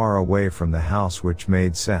too far away from the house, which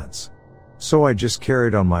made sense. So I just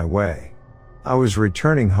carried on my way. I was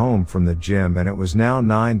returning home from the gym and it was now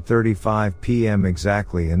 9:35 p.m.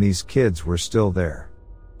 exactly, and these kids were still there.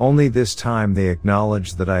 Only this time they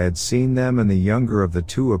acknowledged that I had seen them, and the younger of the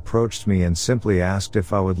two approached me and simply asked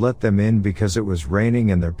if I would let them in because it was raining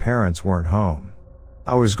and their parents weren't home.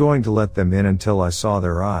 I was going to let them in until I saw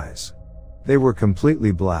their eyes. They were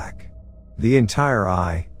completely black. The entire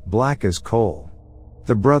eye, black as coal.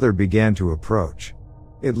 The brother began to approach.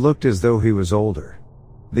 It looked as though he was older.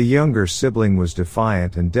 The younger sibling was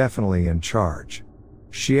defiant and definitely in charge.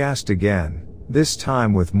 She asked again, this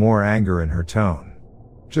time with more anger in her tone.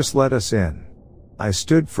 Just let us in. I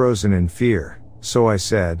stood frozen in fear, so I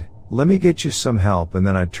said, let me get you some help, and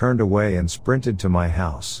then I turned away and sprinted to my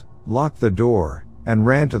house, locked the door, and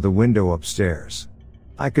ran to the window upstairs.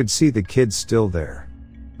 I could see the kids still there.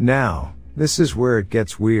 Now, this is where it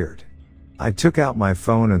gets weird. I took out my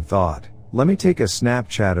phone and thought, let me take a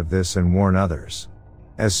Snapchat of this and warn others.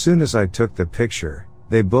 As soon as I took the picture,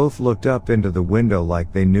 they both looked up into the window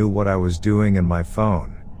like they knew what I was doing, and my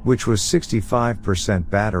phone, which was 65%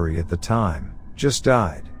 battery at the time, just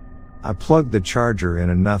died. I plugged the charger in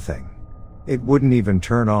and nothing. It wouldn't even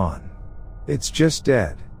turn on. It's just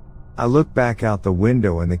dead. I looked back out the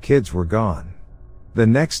window and the kids were gone. The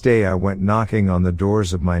next day I went knocking on the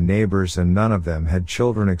doors of my neighbors, and none of them had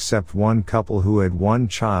children except one couple who had one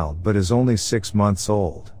child but is only 6 months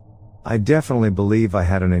old. I definitely believe I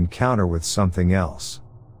had an encounter with something else.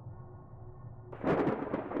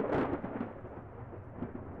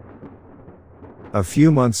 A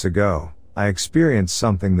few months ago, I experienced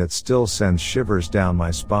something that still sends shivers down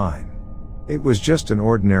my spine. It was just an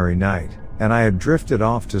ordinary night, and I had drifted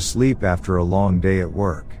off to sleep after a long day at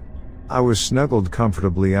work. I was snuggled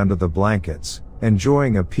comfortably under the blankets,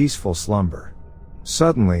 enjoying a peaceful slumber.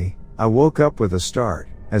 Suddenly, I woke up with a start,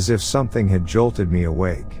 as if something had jolted me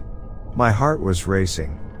awake. My heart was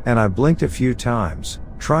racing, and I blinked a few times,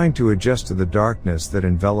 trying to adjust to the darkness that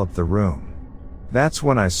enveloped the room. That's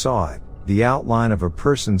when I saw it. The outline of a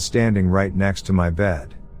person standing right next to my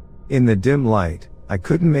bed. In the dim light, I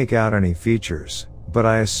couldn't make out any features, but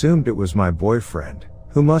I assumed it was my boyfriend,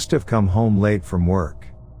 who must have come home late from work.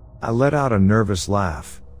 I let out a nervous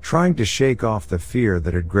laugh, trying to shake off the fear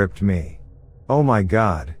that had gripped me. Oh my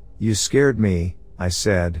God, you scared me, I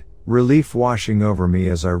said, relief washing over me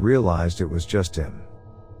as I realized it was just him.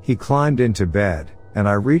 He climbed into bed, and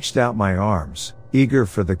I reached out my arms, eager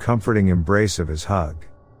for the comforting embrace of his hug.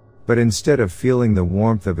 But instead of feeling the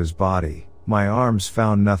warmth of his body, my arms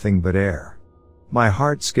found nothing but air. My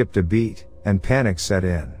heart skipped a beat, and panic set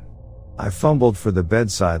in. I fumbled for the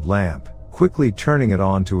bedside lamp, quickly turning it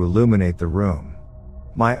on to illuminate the room.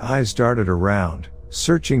 My eyes darted around,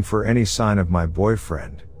 searching for any sign of my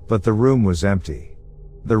boyfriend, but the room was empty.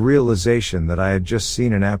 The realization that I had just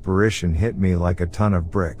seen an apparition hit me like a ton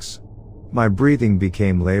of bricks. My breathing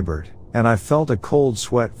became labored, and I felt a cold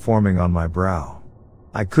sweat forming on my brow.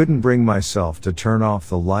 I couldn't bring myself to turn off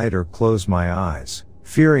the light or close my eyes,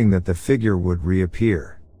 fearing that the figure would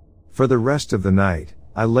reappear. For the rest of the night,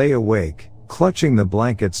 I lay awake, clutching the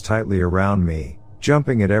blankets tightly around me,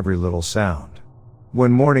 jumping at every little sound.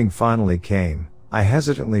 When morning finally came, I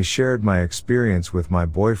hesitantly shared my experience with my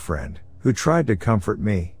boyfriend, who tried to comfort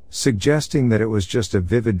me, suggesting that it was just a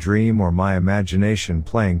vivid dream or my imagination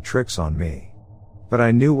playing tricks on me. But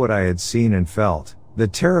I knew what I had seen and felt. The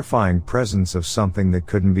terrifying presence of something that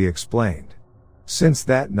couldn't be explained. Since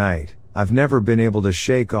that night, I've never been able to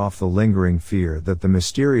shake off the lingering fear that the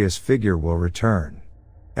mysterious figure will return.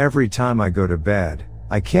 Every time I go to bed,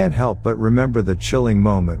 I can't help but remember the chilling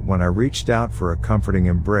moment when I reached out for a comforting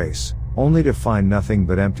embrace, only to find nothing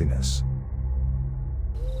but emptiness.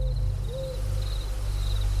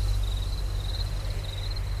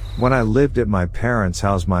 When I lived at my parents'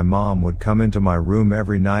 house, my mom would come into my room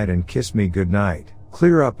every night and kiss me goodnight,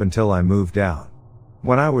 clear up until I moved out.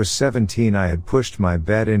 When I was 17, I had pushed my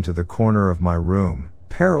bed into the corner of my room,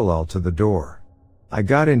 parallel to the door. I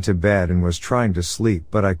got into bed and was trying to sleep,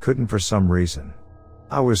 but I couldn't for some reason.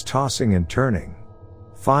 I was tossing and turning.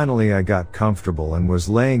 Finally I got comfortable and was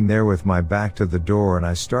laying there with my back to the door, and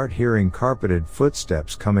I start hearing carpeted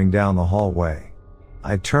footsteps coming down the hallway.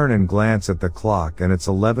 I turn and glance at the clock, and it's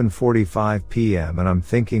 11:45 p.m. and I'm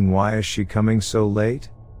thinking, why is she coming so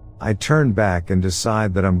late? I turn back and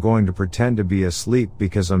decide that I'm going to pretend to be asleep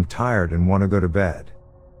because I'm tired and want to go to bed.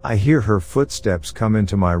 I hear her footsteps come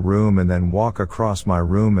into my room and then walk across my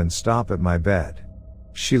room and stop at my bed.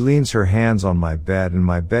 She leans her hands on my bed and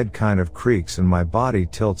my bed kind of creaks and my body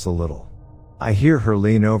tilts a little. I hear her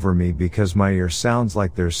lean over me because my ear sounds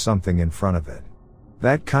like there's something in front of it.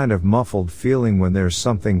 That kind of muffled feeling when there's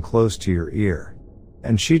something close to your ear.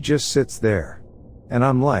 And she just sits there. And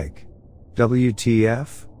I'm like,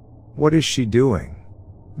 WTF? What is she doing?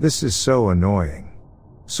 This is so annoying.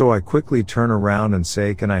 So I quickly turn around and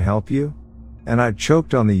say, can I help you? And I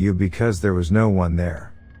choked on the you because there was no one there.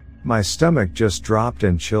 My stomach just dropped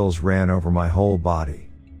and chills ran over my whole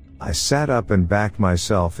body. I sat up and backed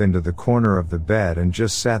myself into the corner of the bed and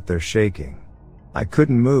just sat there shaking. I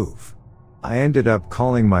couldn't move. I ended up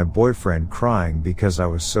calling my boyfriend crying because I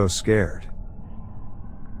was so scared.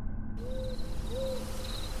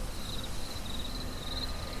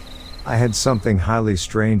 I had something highly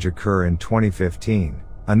strange occur in 2015,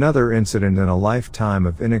 another incident in a lifetime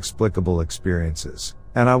of inexplicable experiences,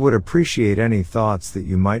 and I would appreciate any thoughts that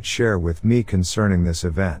you might share with me concerning this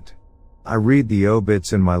event. I read the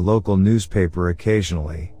obits in my local newspaper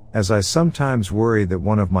occasionally, as I sometimes worry that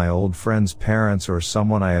one of my old friends' parents or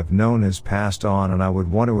someone I have known has passed on, and I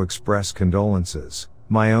would want to express condolences.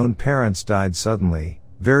 My own parents died suddenly,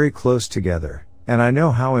 very close together, and I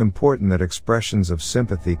know how important that expressions of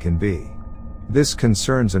sympathy can be. This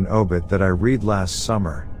concerns an obit that I read last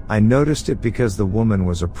summer. I noticed it because the woman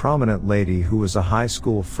was a prominent lady who was a high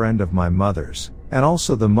school friend of my mother's, and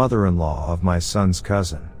also the mother-in-law of my son's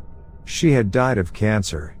cousin. She had died of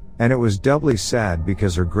cancer, and it was doubly sad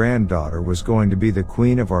because her granddaughter was going to be the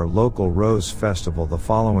queen of our local Rose Festival the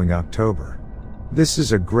following October. This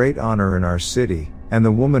is a great honor in our city, and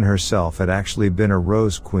the woman herself had actually been a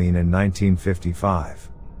Rose Queen in 1955.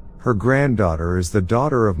 Her granddaughter is the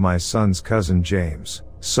daughter of my son's cousin James,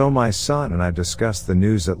 so my son and I discussed the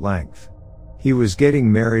news at length. He was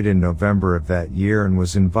getting married in November of that year and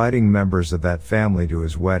was inviting members of that family to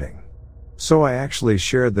his wedding. So I actually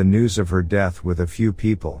shared the news of her death with a few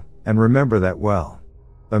people, and remember that well.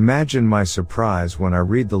 Imagine my surprise when I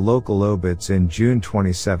read the local obits in June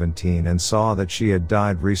 2017 and saw that she had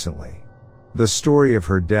died recently. The story of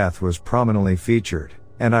her death was prominently featured,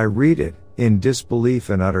 and I read it, in disbelief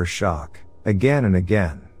and utter shock, again and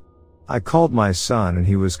again. I called my son and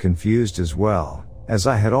he was confused as well, as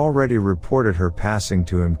I had already reported her passing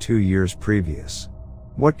to him 2 years previous.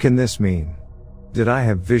 What can this mean? Did I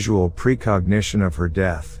have visual precognition of her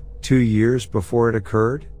death, 2 years before it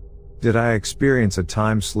occurred? Did I experience a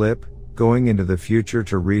time slip, going into the future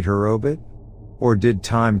to read her obit? Or did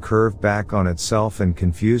time curve back on itself and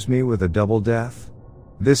confuse me with a double death?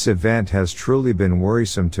 This event has truly been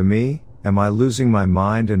worrisome to me. Am I losing my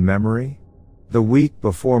mind and memory? The week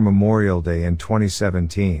before Memorial Day in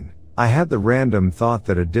 2017, I had the random thought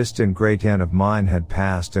that a distant great-aunt of mine had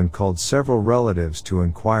passed and called several relatives to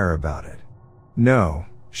inquire about it. No,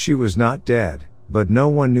 she was not dead, but no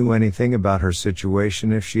one knew anything about her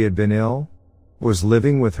situation if she had been ill. Was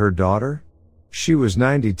living with her daughter? She was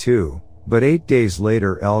 92. But 8 days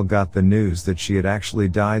later Elle got the news that she had actually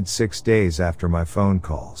died 6 days after my phone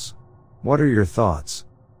calls. What are your thoughts?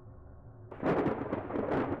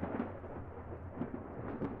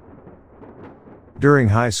 During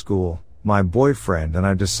high school, my boyfriend and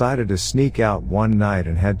I decided to sneak out one night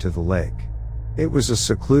and head to the lake. It was a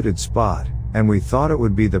secluded spot, and we thought it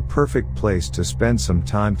would be the perfect place to spend some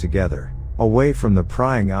time together, away from the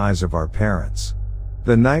prying eyes of our parents.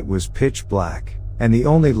 The night was pitch black, and the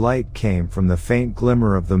only light came from the faint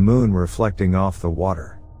glimmer of the moon reflecting off the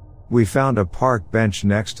water. We found a park bench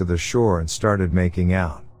next to the shore and started making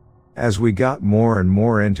out. As we got more and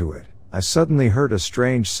more into it, I suddenly heard a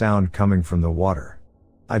strange sound coming from the water.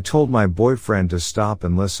 I told my boyfriend to stop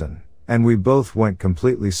and listen, and we both went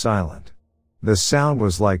completely silent. The sound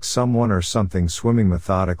was like someone or something swimming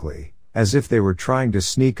methodically, as if they were trying to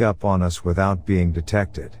sneak up on us without being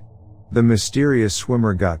detected. The mysterious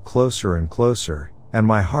swimmer got closer and closer, and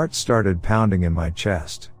my heart started pounding in my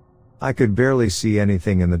chest. I could barely see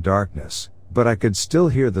anything in the darkness, but I could still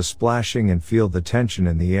hear the splashing and feel the tension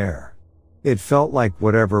in the air. It felt like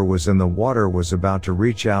whatever was in the water was about to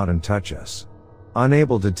reach out and touch us.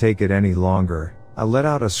 Unable to take it any longer, I let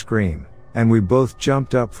out a scream, and we both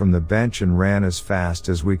jumped up from the bench and ran as fast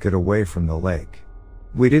as we could away from the lake.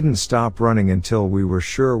 We didn't stop running until we were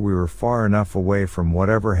sure we were far enough away from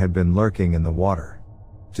whatever had been lurking in the water.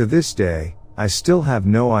 To this day, I still have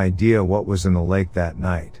no idea what was in the lake that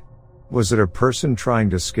night. Was it a person trying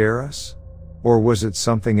to scare us? Or was it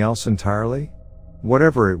something else entirely?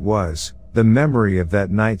 Whatever it was, the memory of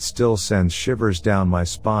that night still sends shivers down my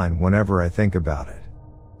spine whenever I think about it.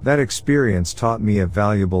 That experience taught me a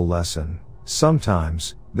valuable lesson.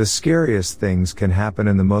 Sometimes, the scariest things can happen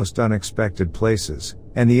in the most unexpected places,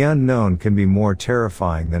 and the unknown can be more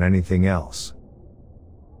terrifying than anything else.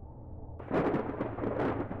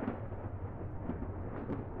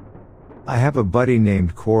 I have a buddy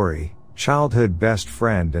named Corey, childhood best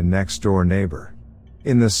friend and next door neighbor.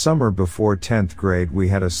 In the summer before 10th grade we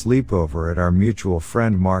had a sleepover at our mutual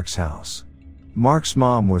friend Mark's house. Mark's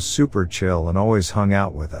mom was super chill and always hung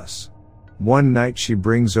out with us. One night she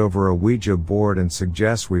brings over a Ouija board and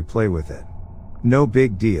suggests we play with it. No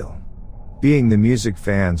big deal. Being the music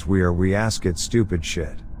fans we are, we ask it stupid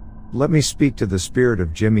shit. Let me speak to the spirit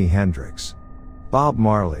of Jimi Hendrix, Bob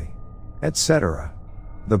Marley, etc.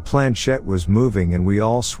 The planchette was moving and we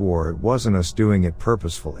all swore it wasn't us doing it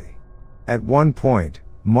purposefully. At one point,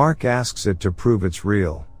 Mark asks it to prove it's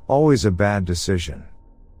real, always a bad decision.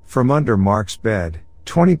 From under Mark's bed,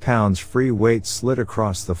 20 pounds free weight slid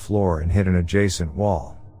across the floor and hit an adjacent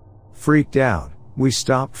wall. Freaked out, we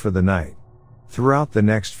stopped for the night. Throughout the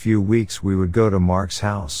next few weeks we would go to Mark's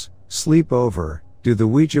house, sleep over, do the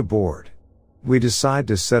Ouija board. We decide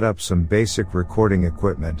to set up some basic recording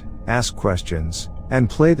equipment, ask questions, and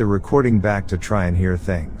play the recording back to try and hear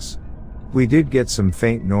things. We did get some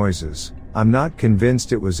faint noises. I'm not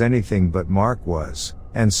convinced it was anything but Mark was,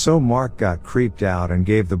 and so Mark got creeped out and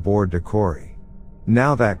gave the board to Corey.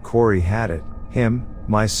 Now that Corey had it, him,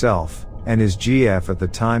 myself, and his GF at the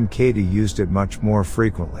time Katie used it much more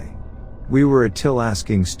frequently. We were till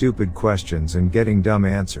asking stupid questions and getting dumb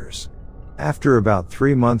answers. After about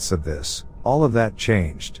 3 months of this, all of that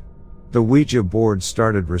changed. The Ouija board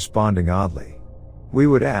started responding oddly. We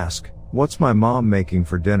would ask, "What's my mom making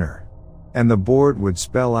for dinner?" And the board would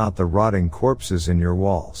spell out the rotting corpses in your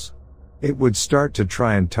walls. It would start to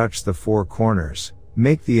try and touch the 4 corners,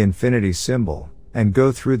 make the infinity symbol, and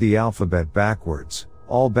go through the alphabet backwards,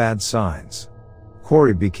 all bad signs.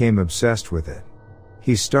 Corey became obsessed with it.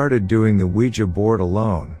 He started doing the Ouija board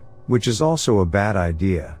alone, which is also a bad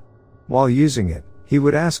idea. While using it, he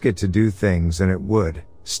would ask it to do things and it would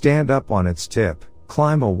stand up on its tip,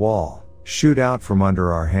 climb a wall, shoot out from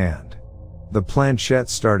under our hand. The planchette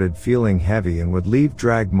started feeling heavy and would leave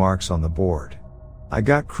drag marks on the board. I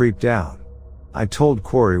got creeped out. I told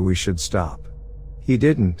Corey we should stop. He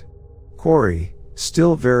didn't. Corey,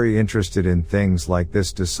 still very interested in things like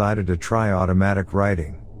this, decided to try automatic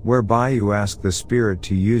writing, whereby you ask the spirit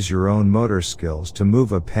to use your own motor skills to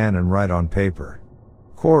move a pen and write on paper.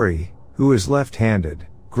 Corey, who is left-handed,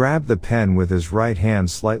 grabbed the pen with his right hand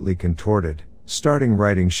slightly contorted, starting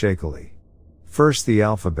writing shakily. First the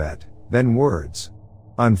alphabet, then words.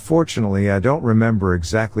 Unfortunately I don't remember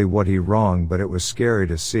exactly what he wrong, but it was scary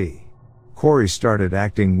to see. Corey started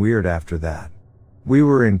acting weird after that. We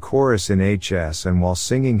were in chorus in HS and while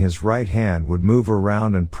singing his right hand would move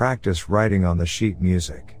around and practice writing on the sheet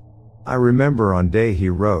music. I remember on day he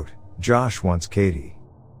wrote, "Josh wants Katie.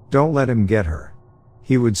 Don't let him get her."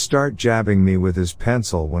 He would start jabbing me with his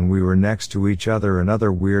pencil when we were next to each other and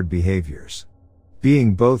other weird behaviors.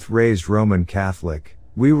 Being both raised Roman Catholic,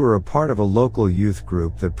 we were a part of a local youth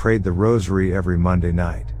group that prayed the rosary every Monday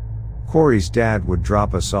night. Corey's dad would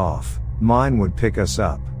drop us off, mine would pick us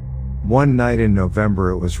up. One night in November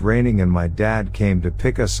it was raining and my dad came to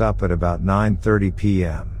pick us up at about 9:30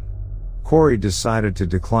 p.m. Corey decided to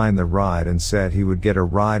decline the ride and said he would get a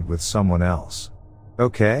ride with someone else.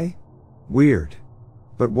 Okay? Weird.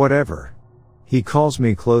 But whatever. He calls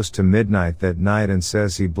me close to midnight that night and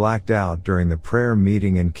says he blacked out during the prayer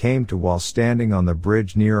meeting and came to while standing on the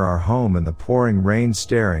bridge near our home in the pouring rain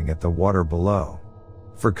staring at the water below.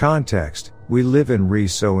 For context, we live in Ree,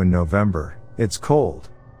 so in November, it's cold.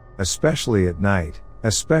 Especially at night,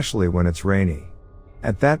 especially when it's rainy.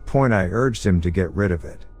 At that point I urged him to get rid of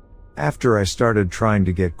it. After I started trying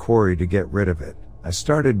to get Corey to get rid of it, I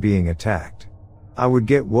started being attacked. I would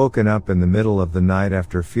get woken up in the middle of the night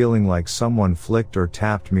after feeling like someone flicked or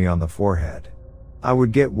tapped me on the forehead. I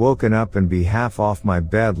would get woken up and be half off my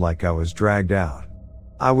bed like I was dragged out.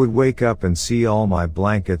 I would wake up and see all my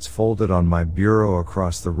blankets folded on my bureau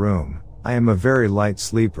across the room. I am a very light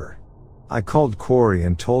sleeper. I called Corey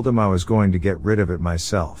and told him I was going to get rid of it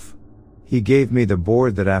myself. He gave me the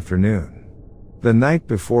board that afternoon. The night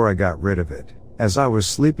before I got rid of it, as I was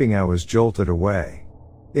sleeping I was jolted away.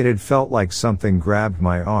 It had felt like something grabbed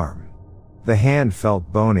my arm. The hand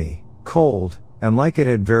felt bony, cold, and like it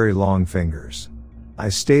had very long fingers. I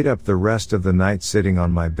stayed up the rest of the night sitting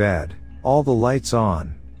on my bed, all the lights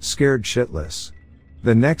on, scared shitless.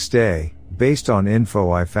 The next day, based on info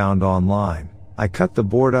I found online, I cut the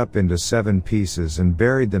board up into 7 pieces and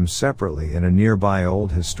buried them separately in a nearby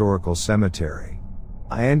old historical cemetery.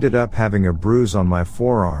 I ended up having a bruise on my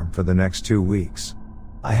forearm for the next 2 weeks.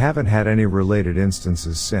 I haven't had any related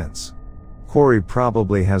instances since. Corey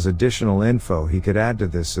probably has additional info he could add to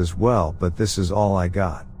this as well, but this is all I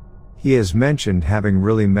got. He has mentioned having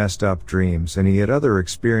really messed up dreams and he had other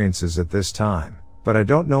experiences at this time, but I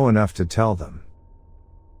don't know enough to tell them.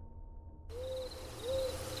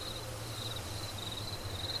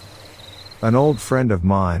 An old friend of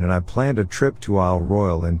mine and I planned a trip to Isle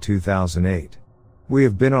Royale in 2008. We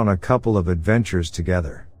have been on a couple of adventures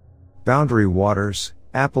together. Boundary Waters,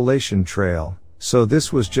 Appalachian Trail, so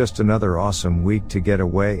this was just another awesome week to get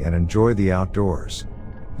away and enjoy the outdoors.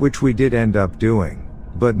 Which we did end up doing,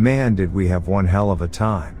 but man did we have one hell of a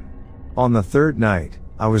time. On the 3rd night,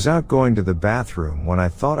 I was out going to the bathroom when I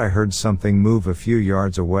thought I heard something move a few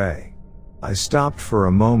yards away. I stopped for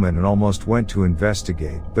a moment and almost went to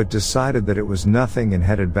investigate, but decided that it was nothing and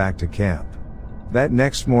headed back to camp. That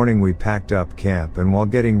next morning we packed up camp and while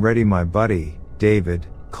getting ready my buddy, David,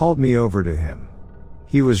 called me over to him.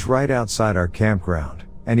 He was right outside our campground,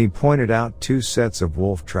 and he pointed out 2 sets of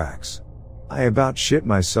wolf tracks. I about shit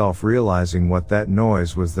myself realizing what that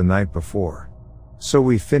noise was the night before. So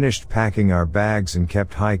we finished packing our bags and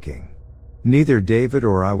kept hiking. Neither David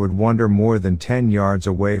or I would wander more than 10 yards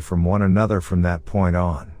away from one another from that point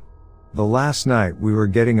on. The last night we were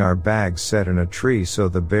getting our bags set in a tree so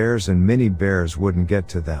the bears and mini bears wouldn't get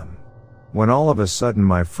to them. When all of a sudden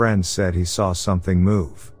my friend said he saw something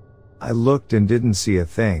move. I looked and didn't see a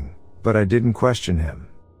thing, but I didn't question him.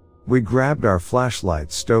 We grabbed our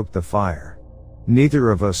flashlights, stoked the fire. Neither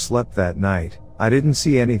of us slept that night. I didn't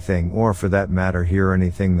see anything or for that matter hear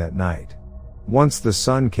anything that night. Once the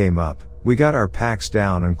sun came up, we got our packs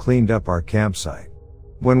down and cleaned up our campsite.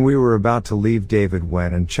 When we were about to leave, David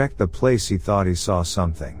went and checked the place. He thought he saw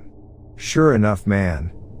something. Sure enough,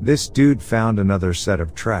 man, this dude found another set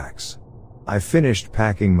of tracks. I finished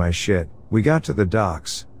packing my shit, we got to the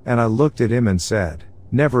docks, and I looked at him and said,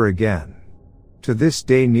 "Never again." To this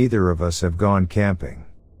day neither of us have gone camping.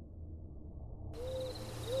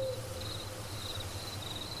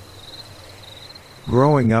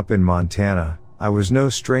 Growing up in Montana, I was no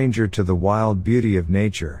stranger to the wild beauty of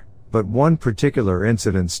nature, but one particular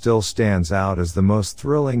incident still stands out as the most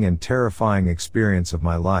thrilling and terrifying experience of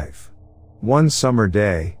my life. One summer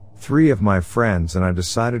day, 3 of my friends and I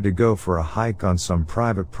decided to go for a hike on some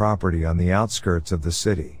private property on the outskirts of the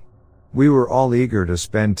city. We were all eager to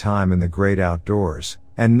spend time in the great outdoors,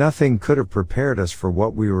 and nothing could have prepared us for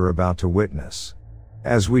what we were about to witness.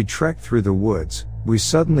 As we trekked through the woods, we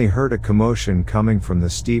suddenly heard a commotion coming from the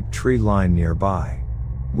steep tree line nearby.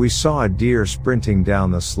 We saw a deer sprinting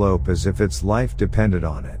down the slope as if its life depended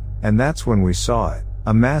on it, and that's when we saw it.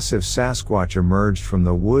 A massive Sasquatch emerged from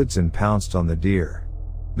the woods and pounced on the deer.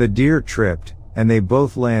 The deer tripped, and they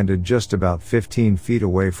both landed just about 15 feet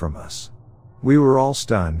away from us. We were all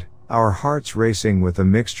stunned, our hearts racing with a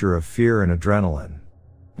mixture of fear and adrenaline.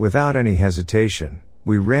 Without any hesitation,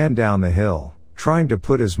 we ran down the hill, trying to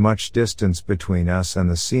put as much distance between us and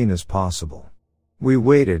the scene as possible. We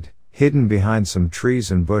waited, hidden behind some trees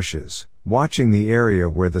and bushes, watching the area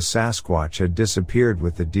where the Sasquatch had disappeared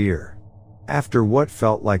with the deer. After what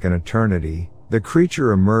felt like an eternity, the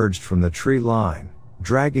creature emerged from the tree line,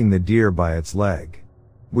 dragging the deer by its leg.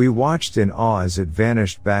 We watched in awe as it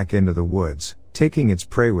vanished back into the woods, taking its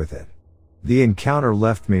prey with it. The encounter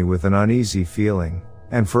left me with an uneasy feeling,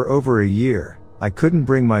 and for over a year, I couldn't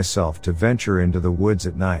bring myself to venture into the woods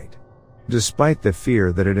at night. Despite the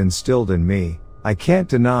fear that it instilled in me, I can't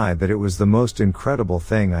deny that it was the most incredible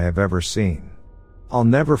thing I have ever seen. I'll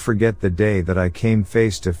never forget the day that I came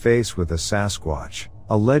face to face with a Sasquatch,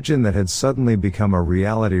 a legend that had suddenly become a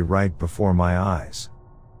reality right before my eyes.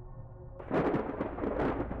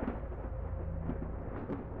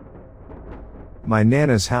 My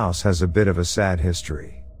Nana's house has a bit of a sad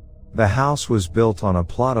history. The house was built on a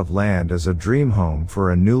plot of land as a dream home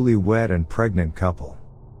for a newlywed and pregnant couple.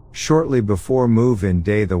 Shortly before move-in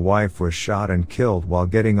day, the wife was shot and killed while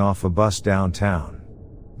getting off a bus downtown.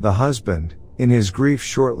 The husband, in his grief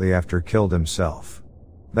shortly after, killed himself.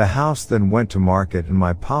 The house then went to market and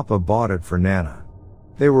my papa bought it for Nana.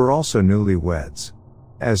 They were also newlyweds.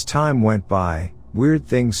 As time went by, weird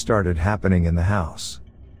things started happening in the house.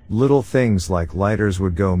 Little things like lighters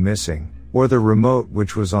would go missing, or the remote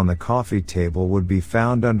which was on the coffee table would be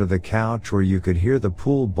found under the couch, or you could hear the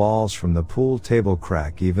pool balls from the pool table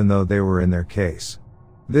crack even though they were in their case.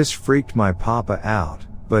 This freaked my papa out,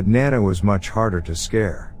 but Nana was much harder to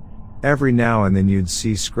scare. Every now and then you'd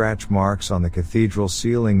see scratch marks on the cathedral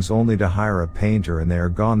ceilings only to hire a painter and they are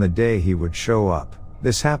gone the day he would show up.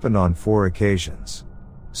 This happened on 4 occasions.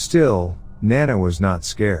 Still, Nana was not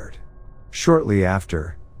scared. Shortly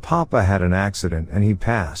after, Papa had an accident and he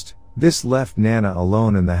passed. This left Nana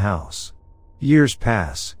alone in the house. Years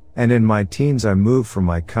pass, and in my teens I moved from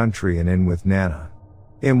my country and in with Nana.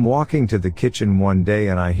 I'm walking to the kitchen one day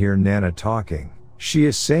and I hear Nana talking. She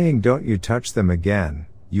is saying, "Don't you touch them again,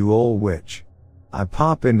 you old witch." I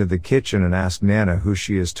pop into the kitchen and ask Nana who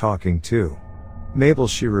she is talking to. "Mabel,"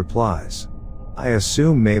 she replies. I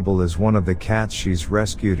assume Mabel is one of the cats she's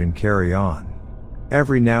rescued and carry on.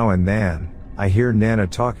 Every now and then, I hear Nana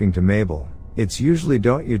talking to Mabel. It's usually,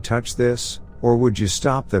 "Don't you touch this," or "Would you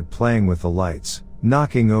stop that playing with the lights,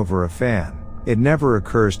 knocking over a fan." It never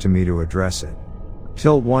occurs to me to address it.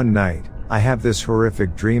 Till one night, I have this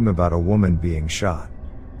horrific dream about a woman being shot.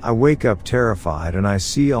 I wake up terrified and I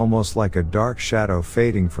see almost like a dark shadow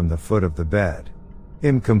fading from the foot of the bed.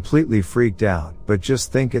 I'm completely freaked out, but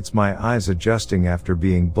just think it's my eyes adjusting after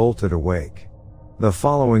being bolted awake. The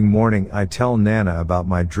following morning I tell Nana about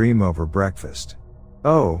my dream over breakfast.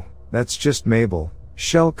 "Oh, that's just Mabel.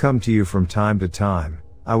 She'll come to you from time to time.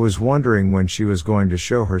 I was wondering when she was going to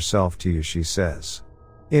show herself to you," she says.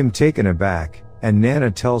 I'm taken aback, and Nana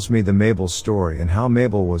tells me the Mabel story and how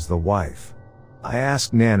Mabel was the wife. I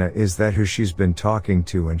ask Nana is that who she's been talking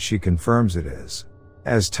to, and she confirms it is.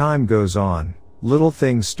 As time goes on, little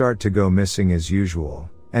things start to go missing as usual,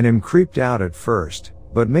 and I'm creeped out at first,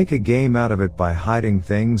 but make a game out of it by hiding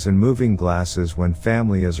things and moving glasses when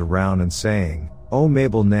family is around and saying, "Oh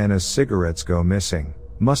Mabel, Nana's cigarettes go missing.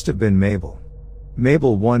 Must have been Mabel."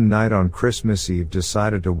 Mabel one night on Christmas Eve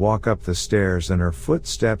decided to walk up the stairs and her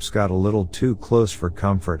footsteps got a little too close for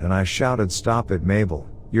comfort and I shouted, "Stop it, Mabel.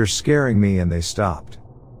 You're scaring me," and they stopped.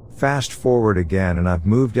 Fast forward again and I've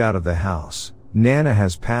moved out of the house. Nana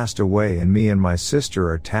has passed away and me and my sister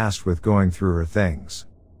are tasked with going through her things.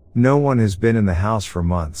 No one has been in the house for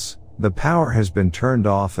months. The power has been turned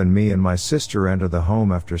off and me and my sister enter the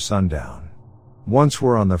home after sundown. Once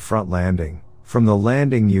we're on the front landing. From the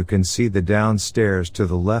landing you can see the downstairs to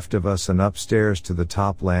the left of us and upstairs to the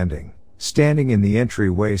top landing. Standing in the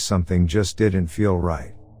entryway something just didn't feel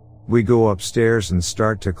right. We go upstairs and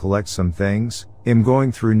start to collect some things. I'm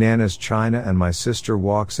going through Nana's china and my sister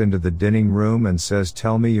walks into the dining room and says,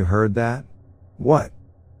 "Tell me you heard that." "What?"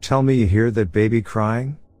 "Tell me you hear that baby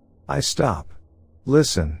crying." I stop.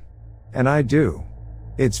 "Listen." And I do.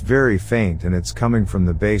 It's very faint and it's coming from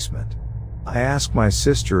the basement. I ask my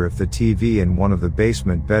sister if the TV in one of the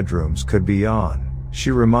basement bedrooms could be on. She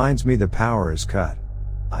reminds me the power is cut.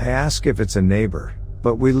 I ask if it's a neighbor,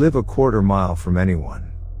 but we live a quarter mile from anyone.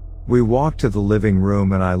 We walk to the living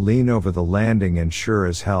room and I lean over the landing and sure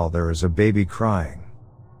as hell there is a baby crying.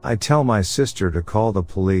 I tell my sister to call the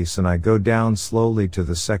police and I go down slowly to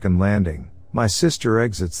the second landing. My sister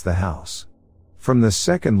exits the house. From the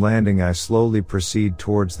second landing I slowly proceed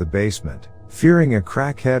towards the basement, fearing a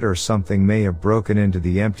crackhead or something may have broken into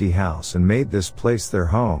the empty house and made this place their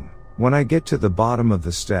home. When I get to the bottom of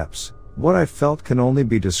the steps, what I felt can only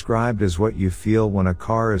be described as what you feel when a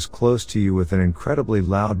car is close to you with an incredibly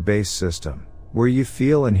loud bass system, where you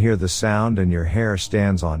feel and hear the sound and your hair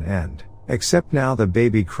stands on end. Except now the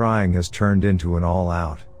baby crying has turned into an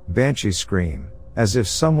all-out, banshee scream, as if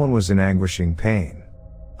someone was in anguishing pain.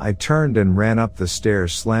 I turned and ran up the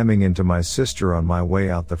stairs slamming into my sister on my way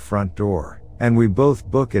out the front door. And we both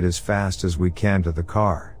book it as fast as we can to the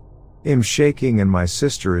car. I'm shaking and my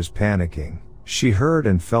sister is panicking. She heard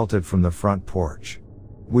and felt it from the front porch.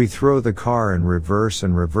 We throw the car in reverse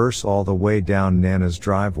and reverse all the way down Nana's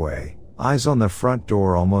driveway, eyes on the front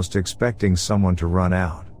door almost expecting someone to run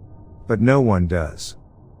out. But no one does.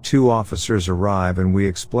 2 officers arrive and we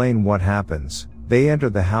explain what happens. They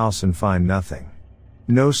enter the house and find nothing.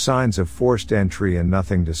 No signs of forced entry and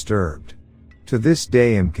nothing disturbed. To this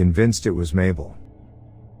day I'm convinced it was Mabel.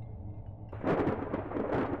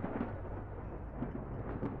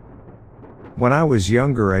 When I was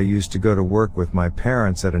younger I used to go to work with my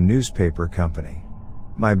parents at a newspaper company.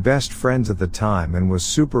 My best friends at the time and was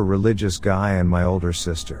super religious guy and my older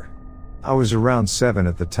sister. I was around 7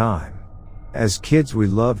 at the time. As kids we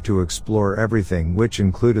loved to explore everything, which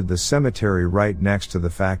included the cemetery right next to the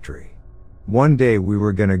factory. One day we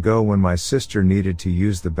were gonna go when my sister needed to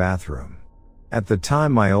use the bathroom. At the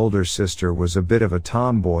time my older sister was a bit of a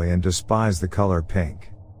tomboy and despised the color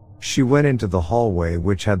pink. She went into the hallway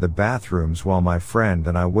which had the bathrooms while my friend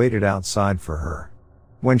and I waited outside for her.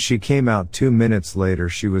 When she came out 2 minutes later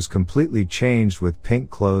she was completely changed with pink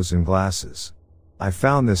clothes and glasses. I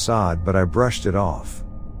found this odd, but I brushed it off.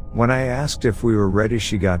 When I asked if we were ready,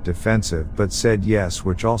 she got defensive but said yes,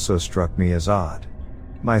 which also struck me as odd.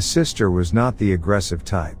 My sister was not the aggressive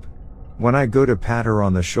type. When I go to pat her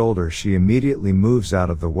on the shoulder, she immediately moves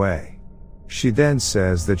out of the way. She then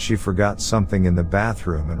says that she forgot something in the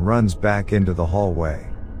bathroom and runs back into the hallway.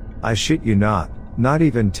 I shit you not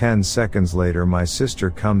even 10 seconds later, my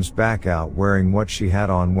sister comes back out wearing what she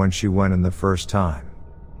had on when she went in the first time.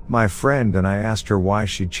 My friend and I asked her why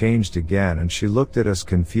she changed again, and she looked at us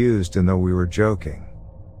confused and though we were joking.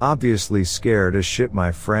 Obviously scared as shit,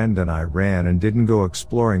 my friend and I ran and didn't go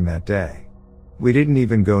exploring that day. We didn't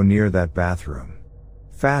even go near that bathroom.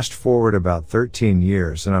 Fast forward about 13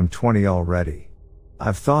 years and I'm 20 already.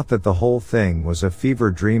 I've thought that the whole thing was a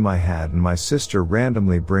fever dream I had, and my sister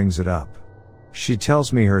randomly brings it up. She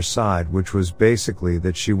tells me her side, which was basically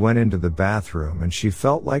that she went into the bathroom and she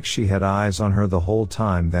felt like she had eyes on her the whole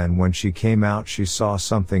time. Then when she came out, she saw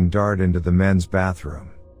something dart into the men's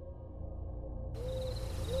bathroom.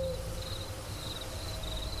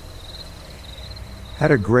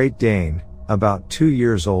 Had a Great Dane, about 2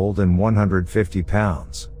 years old and 150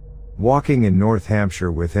 pounds. Walking in North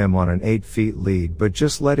Hampshire with him on an 8-foot lead, but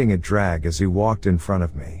just letting it drag as he walked in front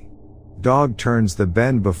of me. Dog turns the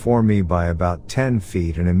bend before me by about 10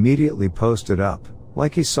 feet and immediately posted up,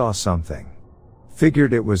 like he saw something.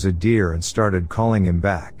 Figured it was a deer and started calling him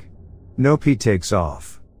back. Nope, he takes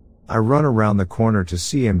off. I run around the corner to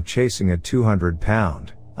see him chasing a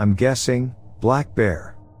 200-pound, I'm guessing, black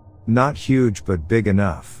bear. Not huge but big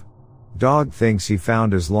enough. Dog thinks he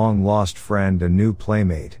found his long-lost friend and new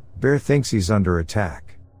playmate. Bear thinks he's under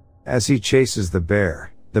attack. As he chases the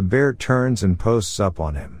bear turns and posts up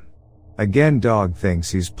on him. Again, dog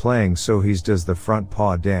thinks he's playing, so he does the front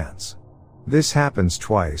paw dance. This happens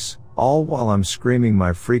twice, all while I'm screaming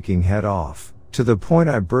my freaking head off, to the point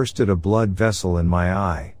I bursted a blood vessel in my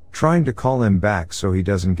eye, trying to call him back so he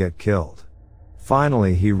doesn't get killed.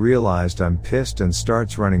 Finally he realized I'm pissed and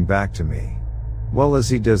starts running back to me. Well, as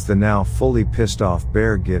he does, the now fully pissed off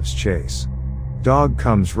bear gives chase. Dog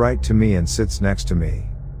comes right to me and sits next to me.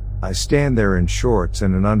 I stand there in shorts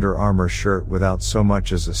and an Under Armour shirt without so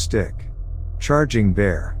much as a stick. Charging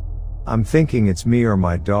bear. I'm thinking it's me or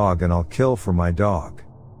my dog, and I'll kill for my dog.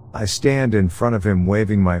 I stand in front of him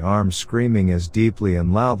waving my arms, screaming as deeply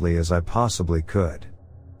and loudly as I possibly could.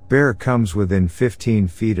 Bear comes within 15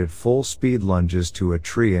 feet at full speed, lunges to a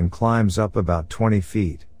tree and climbs up about 20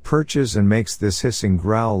 feet, perches and makes this hissing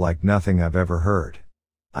growl like nothing I've ever heard.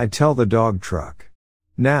 I tell the dog truck.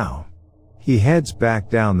 Now. He heads back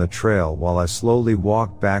down the trail while I slowly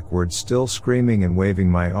walk backwards, still screaming and waving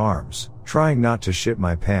my arms, trying not to shit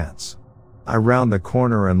my pants. I round the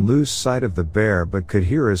corner and lose sight of the bear, but could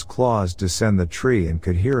hear his claws descend the tree and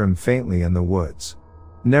could hear him faintly in the woods.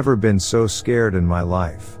 Never been so scared in my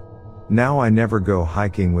life. Now I never go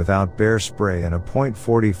hiking without bear spray and a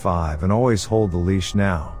 .45 and always hold the leash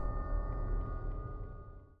now.